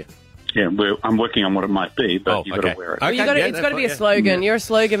uniform here. Yeah, I'm working on what it might be, but you've got to wear it. Well, it's got to be a slogan. You're a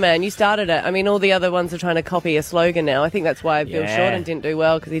slogan man. You started it. I mean, all the other ones are trying to copy a slogan now. I think that's why Bill Shorten didn't do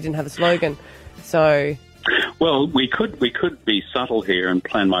well, because he didn't have a slogan. So Well, we could be subtle here and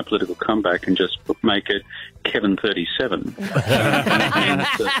plan my political comeback and just make it Kevin 37. We're at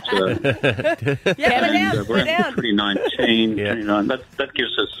 2019. 29. That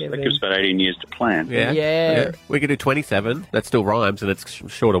gives us about 18 years to plan. Yeah. We could do 27. That still rhymes, and it's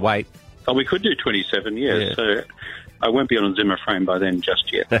shorter wait. Oh, we could do 27 years. So I won't be on a Zimmer frame by then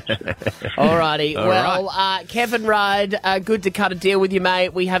just yet. Alrighty. Kevin Rudd, good to cut a deal with you,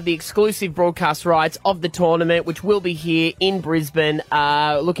 mate. We have the exclusive broadcast rights of the tournament, which will be here in Brisbane.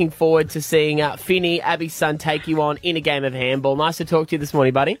 Looking forward to seeing Finney, Abby's son, take you on in a game of handball. Nice to talk to you this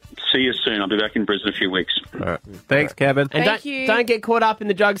morning, buddy. See you soon. I'll be back in Brisbane in a few weeks. All right. Thanks, Kevin. And don't get caught up in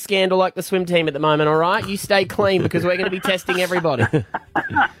the drug scandal like the swim team at the moment, all right? You stay clean because we're going to be testing everybody.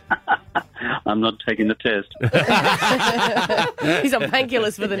 I'm not taking the test. He's on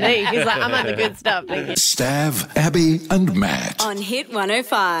painkillers for the knee. He's like, I'm on the good stuff. Thank you. Stav, Abby and Matt. On Hit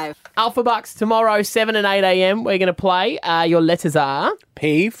 105. Alpha Bucks tomorrow, 7 and 8 a.m. We're going to play. Your letters are...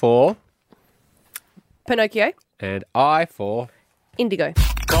 P for... Pinocchio. And I for... Indigo.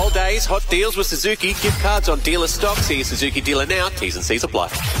 Cold days, hot deals with Suzuki. Gift cards on dealer stock. See your Suzuki dealer now. T's and C's apply.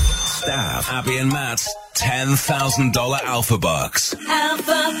 Stav, Abby and Matt's $10,000 Alpha Bucks.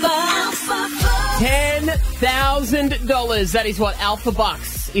 Alpha Bucks. $10,000. That is what Alpha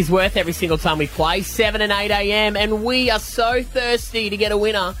Bucks is worth every single time we play. 7 and 8 a.m. And we are so thirsty to get a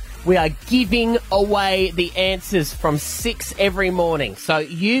winner. We are giving away the answers from 6 every morning. So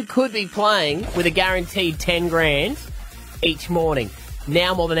you could be playing with a guaranteed 10 grand each morning.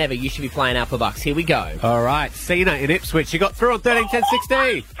 Now more than ever, you should be playing Alpha Bucks. Here we go. All right, Cena in Ipswich. You got through on 13, 10,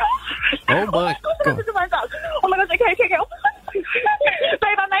 16. Oh, my God. Oh, my gosh, okay. Babe,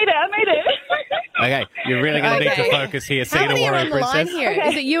 I made it. Okay, you're really going to need to focus here, How Cena many are Warrior on the line Princess. here?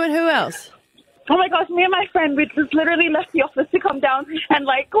 Is it you and who else? Oh my gosh, me and my friend, we just literally left the office to come down and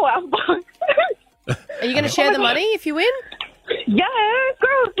call our box. Are you going to share the money if you win? Yeah,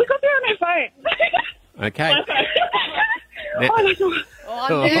 girl, we got there on our phone. Okay. I'm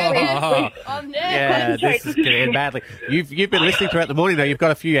nervous. Yeah, this is going to end badly. You've been listening throughout the morning, though. You've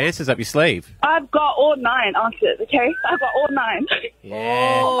got a few answers up your sleeve. I've got all 9 answers, okay? I've got all 9.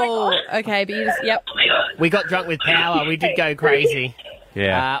 Yeah. Oh, my God. Okay, but you just, yep. We got drunk with power. We did go crazy.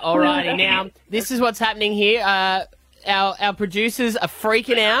 Yeah. Alrighty, now, this is what's happening here. Our producers are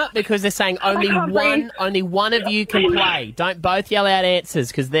freaking out because they're saying only one of you can play. Don't both yell out answers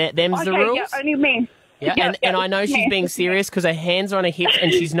because them's the rules. Yeah, only me. Yeah, and I know she's being serious because her hands are on her hips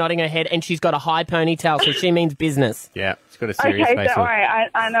and she's nodding her head and she's got a high ponytail, so she means business. Yeah, she's got a serious face. Okay, don't worry.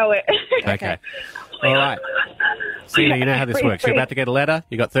 I know it. Okay. All right. Cena, you know how this works. You're about to get a letter.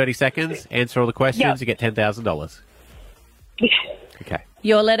 You got 30 seconds. Answer all the questions. You get $10,000. Okay.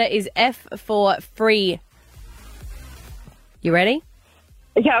 Your letter is F for free. You ready?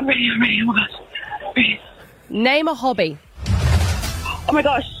 Yeah, I'm ready. Oh my gosh. Ready. Name a hobby. Oh my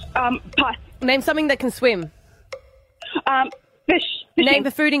gosh. Pass. Name something that can swim. Fish. Name the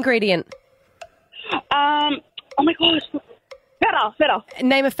food ingredient. Oh my gosh. Feta.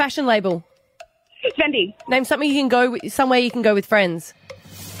 Name a fashion label. Fendi. Name something you can go with, somewhere you can go with friends.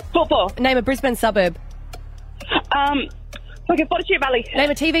 Football. Name a Brisbane suburb. Fortitude Valley.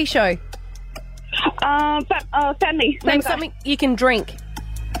 Name a TV show. Family. Name something you can drink.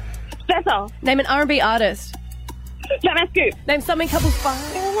 Vessel. Name an R&B artist. Lemon Scoop. Name something couples find.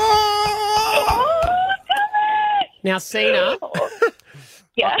 Now, Cena,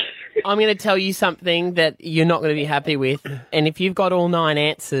 yeah. I'm going to tell you something that you're not going to be happy with. And if you've got all 9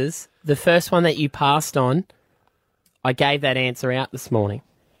 answers, the first one that you passed on, I gave that answer out this morning.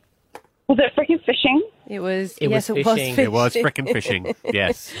 Was it freaking fishing? It was fishing. It was frickin' fishing.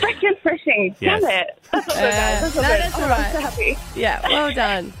 Yes. Freaking fishing. Yes. Damn it. That's not good, guys. That's all right. I'm so happy. Yeah, well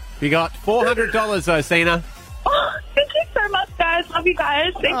done. You got $400 though, Cena. Oh, thank you so much, guys. Love you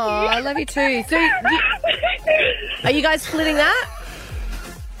guys. Thank you. I love you too. So, are you guys splitting that?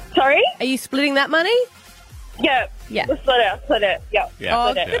 Sorry? Are you splitting that money? Yeah. Yeah. We'll split it. Yeah.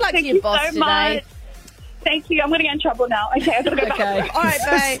 Oh, Split it. good luck to Thank your you boss so today. much. Thank you. I'm going to get in trouble now. Okay, I've got to go Okay. back. All right,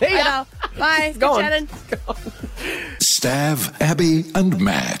 bye. See ya. Bye. Go on. Shannon. Stav, Abby and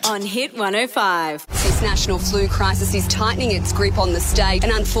Matt. On Hit 105. This national flu crisis is tightening its grip on the state,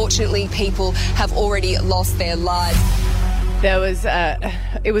 and unfortunately, people have already lost their lives. There was,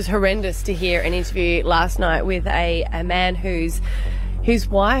 it was horrendous to hear an interview last night with a man whose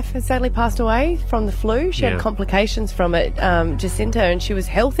wife had sadly passed away from the flu. She had complications from it, Jacinta, and she was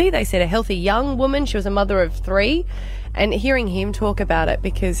healthy. They said a healthy young woman. She was a mother of 3. And hearing him talk about it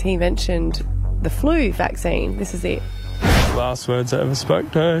because he mentioned the flu vaccine, this is it. Last words I ever spoke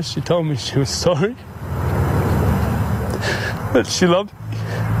to her, she told me she was sorry, that she loved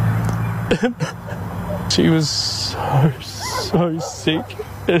me. She was so sick,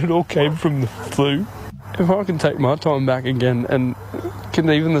 and it all came from the flu. If I can take my time back again, and can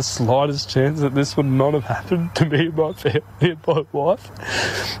even the slightest chance that this would not have happened to me and my family and my wife,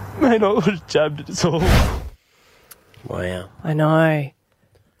 mate, I would have jabbed us all. Wow. I know.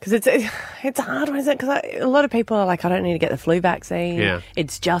 Because it's hard, isn't it? Because a lot of people are like, I don't need to get the flu vaccine. Yeah.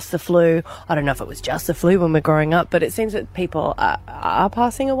 It's just the flu. I don't know if it was just the flu when we're growing up, but it seems that people are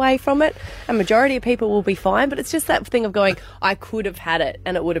passing away from it. A majority of people will be fine, but it's just that thing of going, I could have had it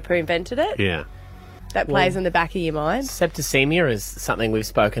and it would have prevented it. Yeah. That plays in the back of your mind. Septicemia is something we've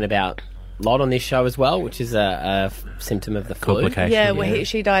spoken about a lot on this show as well, which is a symptom of the flu. Complication. Yeah, well,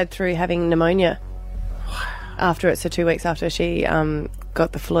 she died through having pneumonia after it, so 2 weeks after she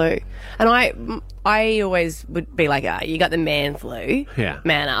got the flu. And I always would be like, you got the man flu,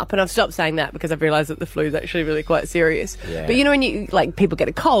 man up. And I've stopped saying that because I've realised that the flu is actually really quite serious. Yeah. But you know when you, like, people get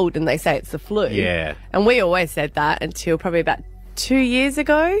a cold and they say it's the flu. Yeah. And we always said that until probably about 2 years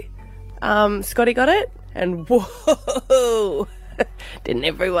ago. Scotty got it, and whoa, didn't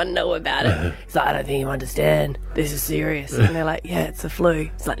everyone know about it? He's like, I don't think you understand. This is serious. And they're like, yeah, it's the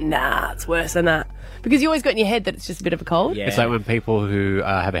flu. It's like, nah, it's worse than that. Because you always got in your head that it's just a bit of a cold. It's like when people who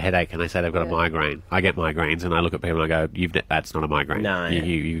have a headache and they say they've got a migraine. I get migraines and I look at people and I go, that's not a migraine. No.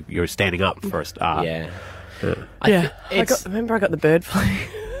 You're standing up for a start. Yeah. I remember I got the bird flu.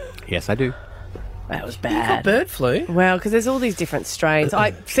 Yes, I do. That was You bad. got bird flu? Well, because there's all these different strains.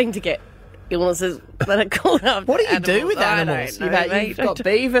 I seem to get illnesses that are called up. What do you do with animals? You've got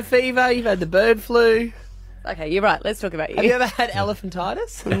beaver fever, you've had the bird flu. Okay, you're right. Let's talk about you. Have you ever had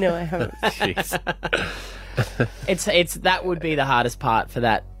elephantitis? No, I haven't. It's that would be the hardest part for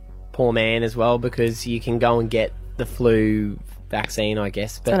that poor man as well, because you can go and get the flu vaccine, I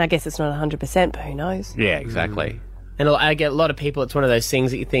guess. But And I guess it's not 100%, but who knows? Yeah, exactly. And I get a lot of people, it's one of those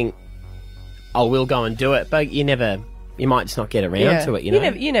things that you think, oh, we'll go and do it, but you might just not get around to it, you know?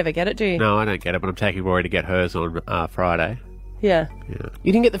 You never get it, do you? No, I don't get it, but I'm taking Rory to get hers on Friday. Yeah.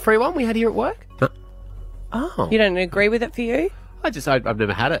 You didn't get the free one we had here at work? No. Oh. You don't agree with it for you? I've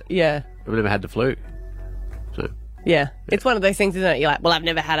never had it. Yeah. I've never had the flu. So. Yeah. It's one of those things, isn't it? You're like, well, I've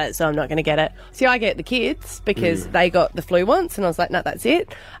never had it, so I'm not going to get it. See, I get the kids because they got the flu once, and I was like, no, that's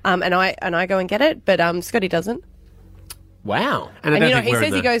it. And I go and get it, but Scotty doesn't. Wow. And you know, he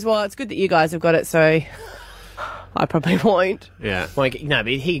says, he goes, well, it's good that you guys have got it, so I probably won't. Yeah. Like, no,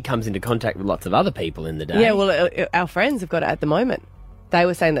 but he comes into contact with lots of other people in the day. Yeah, well, our friends have got it at the moment. They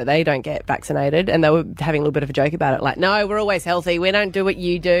were saying that they don't get vaccinated, and they were having a little bit of a joke about it. Like, no, we're always healthy. We don't do what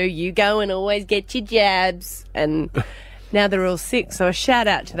you do. You go and always get your jabs. And now they're all sick. So a shout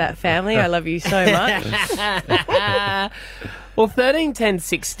out to that family. I love you so much. Well, 13, 10,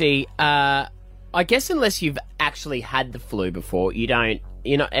 60, I guess unless you've actually had the flu before, you're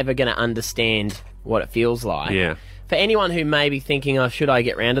not ever going to understand what it feels like. Yeah. For anyone who may be thinking, oh, should I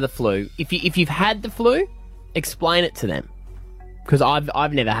get round to the flu? If you've had the flu, explain it to them. Because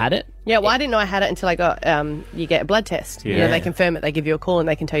I've never had it. Yeah, well, I didn't know I had it until I got, you get a blood test. Yeah. You know, they confirm it, they give you a call, and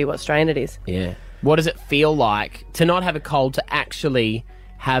they can tell you what strain it is. Yeah. What does it feel like to not have a cold, to actually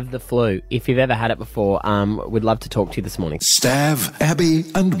have the flu? If you've ever had it before, we'd love to talk to you this morning. Stav, Abby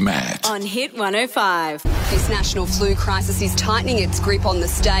and Matt. On Hit 105. This national flu crisis is tightening its grip on the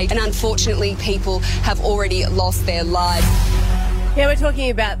state, and unfortunately people have already lost their lives. Yeah, we're talking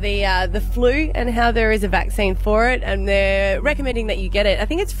about the flu and how there is a vaccine for it, and they're recommending that you get it. I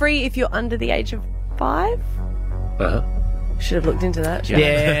think it's free if you're under the age of 5. Uh-huh. Should have looked into that.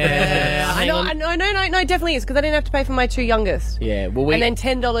 Yeah. I know, no, it definitely is, because I didn't have to pay for my 2 youngest. Yeah, well, And then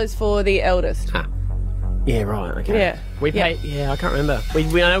 $10 for the eldest. Yeah, right, okay. Yeah. We paid, I can't remember. I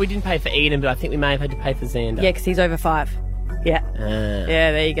know we didn't pay for Eden, but I think we may have had to pay for Xander. Yeah, because he's over 5. Yeah.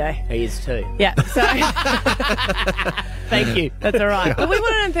 Yeah, there you go. He is too. Yeah, so... Thank you. That's all right. But we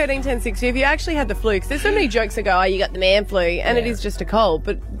want to know 13, 10, 60 if you actually had the flu, because there's so many jokes that go, oh, you got the man flu, and it is just a cold,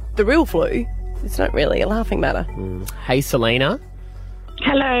 but the real flu, it's not really a laughing matter. Hey, Selena.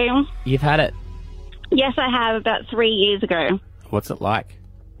 Hello. You've had it. Yes, I have, about 3 years ago. What's it like?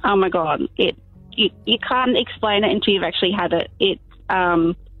 Oh my God, you can't explain it until you've actually had it.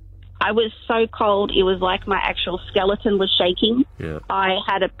 I was so cold, it was like my actual skeleton was shaking. Yeah. I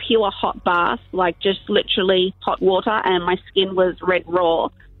had a pure hot bath, like just literally hot water, and my skin was red raw,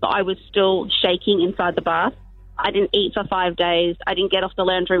 but I was still shaking inside the bath. I didn't eat for 5 days. I didn't get off the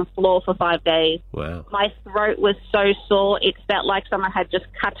lounge room floor for 5 days. Wow. My throat was so sore, it felt like someone had just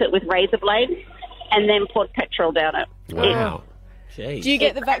cut it with razor blades and then poured petrol down it. Wow. Jeez. Do you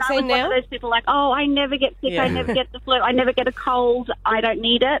get the vaccine and I was now? one of those people like, oh, I never get sick, Yeah. I never get the flu, I never get a cold, I don't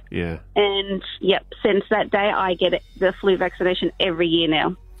need it. Yeah. And, since that day, I get the flu vaccination every year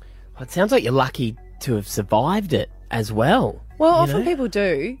now. Well, it sounds like you're lucky to have survived it as well. Well, often people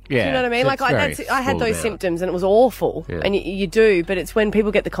do. Do you know what I mean? so Like it's I had very those small symptoms and it was awful, Yeah. and you do. But it's when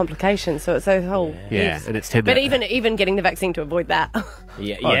people get the complications. So it's those whole and it's tend to... But even getting the vaccine to avoid that.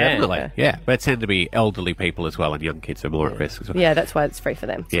 Yeah, Oh, definitely. Yeah, but it tend to be elderly people as well, and young kids are more at risk as well. Yeah, that's why it's free for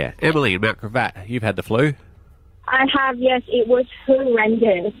them. Yeah. Emily in Mount Gravatt, you've had the flu. I have, yes. It was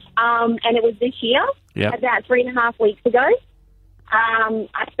horrendous. And it was this year, Yep. about 3.5 weeks ago.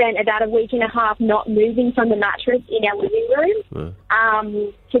 I spent about a week and a half not moving from the mattress in our living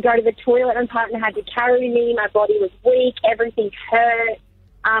room. To go to the toilet, my partner had to carry me. My body was weak. Everything hurt.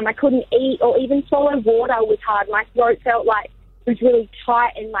 I couldn't eat or even swallow water was hard. My throat felt like it was really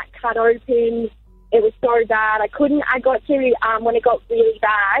tight and like cut open. It was so bad. I got to, when it got really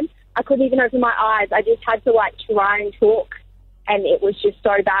bad, I couldn't even open my eyes. I just had to like try and talk, and it was just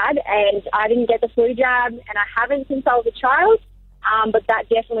so bad. And I didn't get the flu jab, and I haven't since I was a child. But that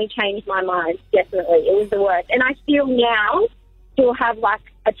definitely changed my mind. Definitely, it was the worst. And I still have like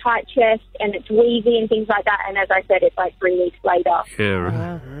a tight chest, and it's wheezy and things like that. And as I said, it's like 3 weeks later.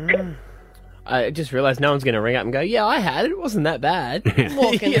 Yeah, right. I just realised no one's going to ring up and go, yeah, I had it. It wasn't that bad.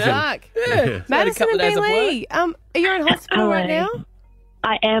 Walk in the dark. Yeah. Madison and Bailey, are you in hospital right now?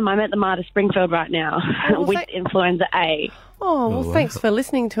 I am. I'm at the Mater Springfield right now with influenza A. Oh, well, thanks for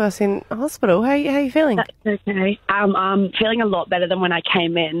listening to us in hospital. How are you feeling? That's okay. I'm feeling a lot better than when I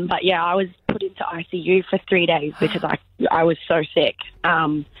came in. But, yeah, I was put into ICU for 3 days because I was so sick.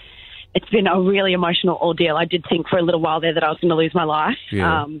 It's been a really emotional ordeal. I did think for a little while there that I was going to lose my life.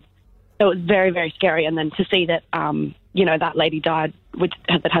 Yeah. It was very, very scary. And then to see that, that lady died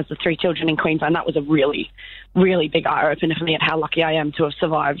that has the 3 children in Queensland, that was a really, really big eye-opener for me at how lucky I am to have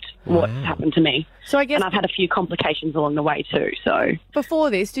survived what's happened to me. So I guess, and I've had a few complications along the way too. So before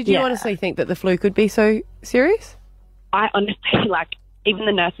this, did you honestly think that the flu could be so serious? I honestly, even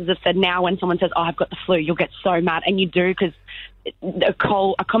the nurses have said now when someone says, oh, I've got the flu, you'll get so mad. And you do, because a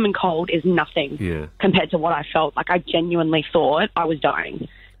common cold is nothing compared to what I felt. Like, I genuinely thought I was dying.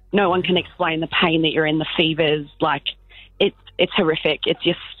 No one can explain the pain that you're in, the fevers. Like, it's horrific. It's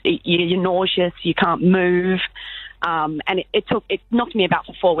just, you're nauseous, you can't move. And it knocked me about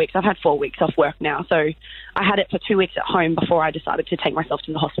for 4 weeks. I've had 4 weeks off work now. So I had it for 2 weeks at home before I decided to take myself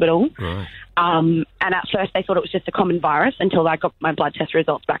to the hospital. Right. And at first they thought it was just a common virus until I got my blood test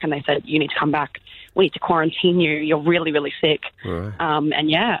results back, and they said, you need to come back. We need to quarantine you. You're really, really sick. Right.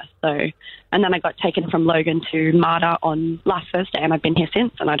 And then I got taken from Logan to Mater on last Thursday, and I've been here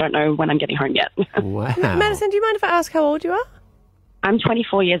since, and I don't know when I'm getting home yet. Wow. Madison, do you mind if I ask how old you are? I'm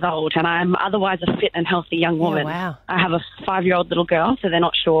 24 years old, and I'm otherwise a fit and healthy young woman. wow. I have a 5-year-old little girl, so they're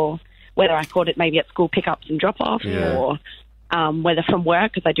not sure whether I caught it maybe at school pickups and drop-offs or whether from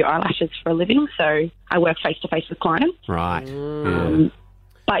work, because I do eyelashes for a living, so I work face-to-face with clients. Right.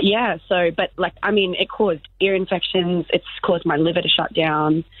 It caused ear infections. It's caused my liver to shut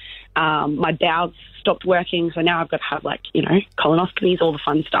down. My bowels stopped working, so now I've got to have, colonoscopies, all the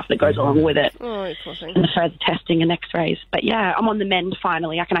fun stuff that goes along with it. Oh, poor thing. And the further testing and x-rays. But, yeah, I'm on the mend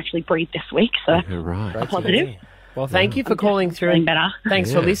finally. I can actually breathe this week, so right. positive. Well, thank you for calling through. Feeling better.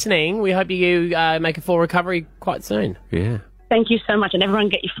 Thanks for listening. We hope you make a full recovery quite soon. Yeah. Thank you so much, and everyone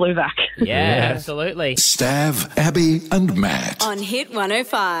get your flu back. Yeah, absolutely. Stav, Abby, and Matt. On Hit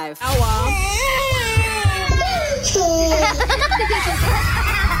 105.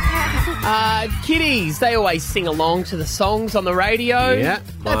 Kiddies, they always sing along to the songs on the radio. Yeah.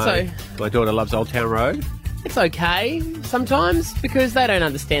 My daughter loves Old Town Road. It's okay sometimes because they don't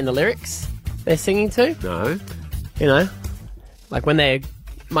understand the lyrics they're singing to. No. You know, like when they're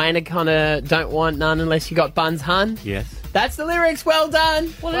Maynard kind of don't want none unless you got buns, hun. Yes. That's the lyrics. Well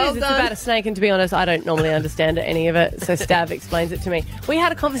done. Well, well it is. It's about a snake, and to be honest, I don't normally understand any of it, so Stav explains it to me. We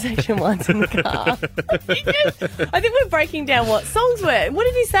had a conversation once in the car. I think we're breaking down what songs were. What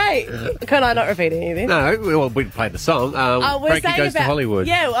did he say? Can I not repeat any of this? No, well, we played the song. Frankie Goes to Hollywood.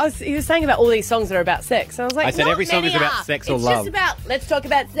 Yeah, he was saying about all these songs that are about sex. And I was like, I said not every song many is about are. sex or it's love. It's just about, let's talk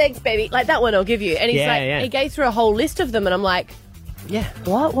about sex, baby. Like that one I'll give you. And he's he goes through a whole list of them, and I'm like, yeah,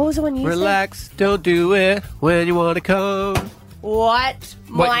 what? What was the one you said? Relax, don't do it when you want to come. What?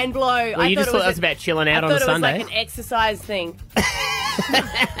 Mind blow. Well, you just thought that was about chilling out on a Sunday. I thought it was like an exercise thing.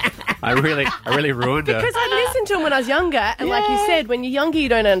 I really ruined it. Because I listened to them when I was younger, and like you said, when you're younger, you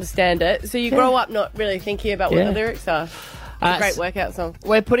don't understand it, so you grow up not really thinking about what the lyrics are. It's a great workout song.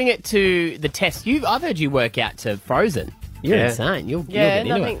 We're putting it to the test. I've heard you work out to Frozen. You're insane. You'll get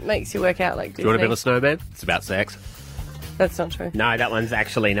into nothing it. makes you work out like Disney. Do you want to build a snowman? It's about sex. That's not true. No, that one's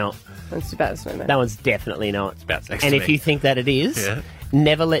actually not. It's about a snowman. That one's definitely not. It's about sex. And if you think that it is,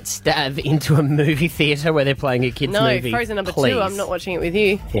 never let Stav into a movie theatre where they're playing a kids' movie. No, Frozen number please. 2, I'm not watching it with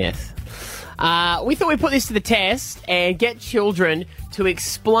you. Yes. We thought we'd put this to the test and get children to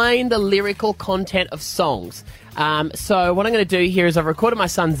explain the lyrical content of songs. So what I'm going to do here is I've recorded my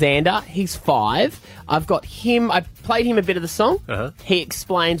son Xander. He's 5. I've got him. I played him a bit of the song. He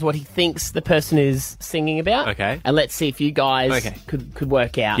explains what he thinks the person is singing about. Okay. And let's see if you guys could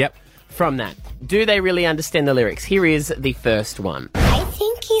work out from that. Do they really understand the lyrics? Here is the first one. I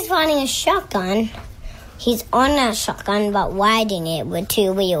think he's riding a shotgun. He's on a shotgun, but riding it with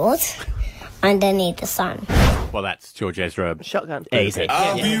 2 wheels underneath the sun. Well, that's George Ezra. Shotgun. Easy.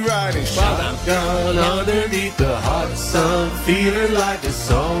 I'll be riding shotgun underneath the hot sun, feeling like a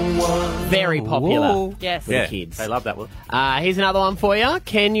someone. Very popular. Whoa. Yes. With the kids. They love that one. Here's another one for you.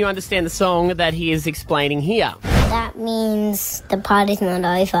 Can you understand the song that he is explaining here? That means the party's not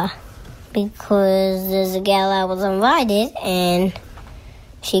over because there's a girl that was invited and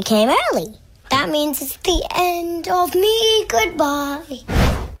she came early. That means it's the end of me. Goodbye.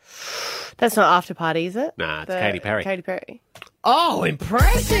 That's not After Party, is it? Nah, it's Katy Perry. Katy Perry. Oh,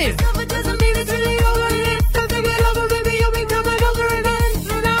 impressive!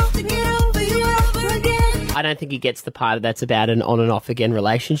 I don't think he gets the part that's about an on and off again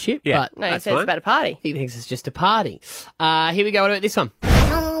relationship. Yeah, but No, he that's says it's fine. about a party. he thinks it's just a party. Here we go. What about this one?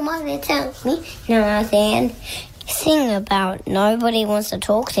 No, mother tells me, no, I can sing about nobody wants to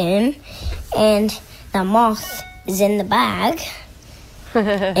talk to him, and the moth is in the bag,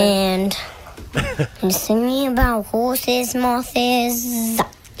 and he's singing about horses, moths. Yeah,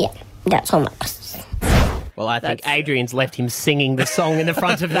 that's all my questions. Well, I think Adrian's left him singing the song in the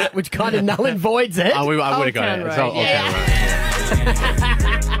front of that, which kind of null and voids it. I would have got it. It's all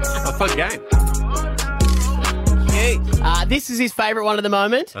a fun game. This is his favourite one at the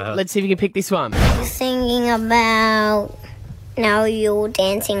moment. Let's see if you can pick this one. He's singing about now you're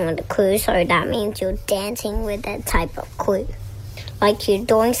dancing with a clue, so that means you're dancing with that type of clue. Like you're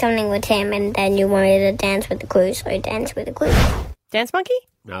doing something with him and then you wanted to dance with the clue, so you dance with the clue. Dance Monkey?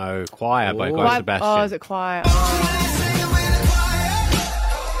 No, Choir by Guy Oh, Sebastian. is it Choir?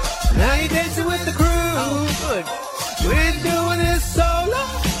 Now you're dancing with the crew. We're doing this solo.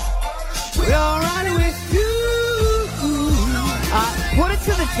 We're all riding with you. Put it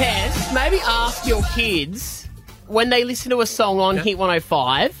to the test. Maybe ask your kids when they listen to a song on Hit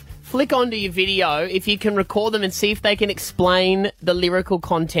 105. Flick onto your video if you can record them and see if they can explain the lyrical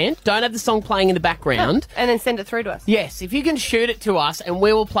content. Don't have the song playing in the background. And then send it through to us. Yes, if you can shoot it to us and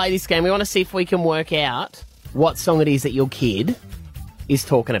we will play this game. We want to see if we can work out what song it is that your kid is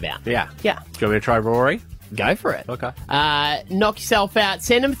talking about. Yeah. Yeah. Do you want me to try Rory? Go for it. Okay. Knock yourself out.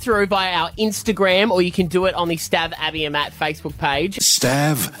 Send them through via our Instagram or you can do it on the Stav, Abby and Matt Facebook page.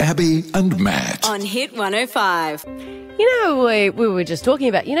 Stav, Abby and Matt. On Hit 105. You know, we were just talking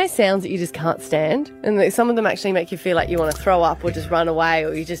about, sounds that you just can't stand. And some of them actually make you feel like you want to throw up or just run away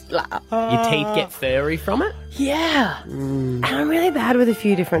or you just... Your teeth get furry from it? Yeah. And I'm really bad with a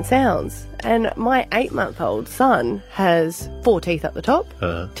few different sounds. And my 8-month-old son has 4 teeth up the top,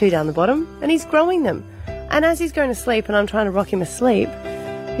 2 down the bottom, and he's growing them. And as he's going to sleep and I'm trying to rock him asleep,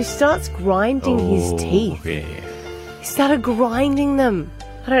 he starts grinding his teeth. Yeah. He started grinding them.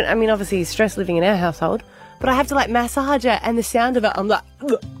 Obviously he's stressed living in our household, but I have to massage it, and the sound of it, I'm like...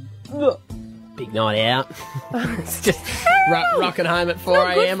 Big night out. It's just rocking home at 4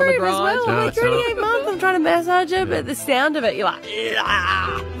 Not good a.m. for on the him as grind. well. I'm like, you're only 8 months, I'm trying to massage it, but the sound of it, you're like...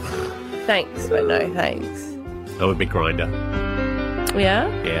 Thanks, but no thanks. I'm a big grinder. Yeah?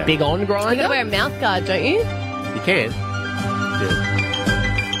 Yeah. Big on You grinder? gotta wear a mouth guard, don't you? You can. Yeah.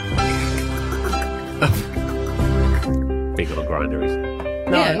 Big on grinder is.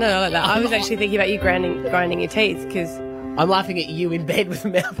 No, like that. I was actually thinking about you grinding your teeth, because... I'm laughing at you in bed with a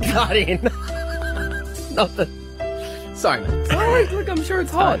mouth guard in. Not the... Sorry, mate. Oh, look, I'm sure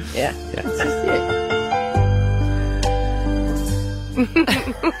it's hot. Yeah. It's just,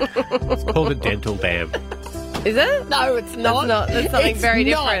 It's called a dental dam. Is it? No, it's not. That's something It's very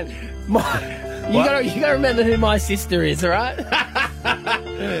not. different. You gotta remember who my sister is, all right?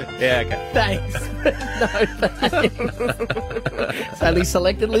 Yeah, okay. Thanks. No, thanks. It's only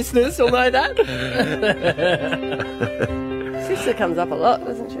selected listeners will know that. Sister comes up a lot,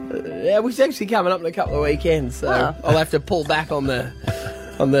 doesn't she? Yeah, we're actually coming up in a couple of weekends, so I'll have to pull back on the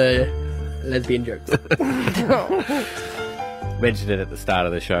lesbian jokes. Mentioned it at the start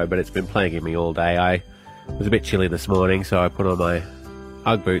of the show, but it's been plaguing me all day. I was a bit chilly this morning, so I put on my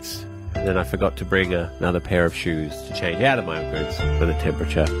Ugg boots, and then I forgot to bring another pair of shoes to change out of my Ugg boots when the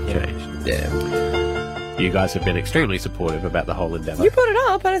temperature changed. Yeah. You guys have been extremely supportive about the whole endeavour. You brought it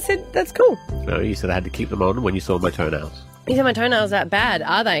up, and I said, that's cool. No, you said I had to keep them on when you saw my toenails. You said my toenails aren't bad,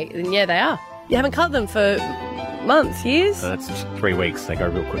 are they? And yeah, they are. You haven't cut them for months, years? That's 3 weeks. They go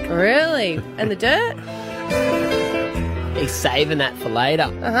real quick. Really? And the dirt? He's saving that for later.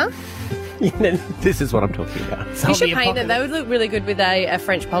 Uh-huh. This is what I'm talking about. You should paint it. They would look really good with a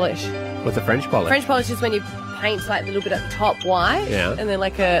French polish. What's a French polish? French polish is when you paint like a little bit at the top white, Yeah. and then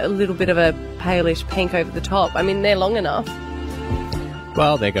like a little bit of a palish pink over the top. I mean, they're long enough.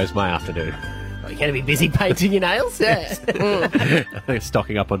 Well, there goes my afternoon. You're going to be busy painting your nails? Yeah.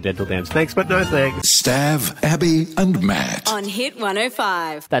 Stocking up on dental dams. Thanks, but no thanks. Stav, Abby and Matt. On Hit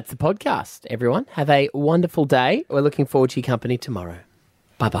 105. That's the podcast, everyone. Have a wonderful day. We're looking forward to your company tomorrow.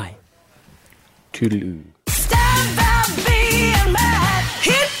 Bye-bye. Toodaloo.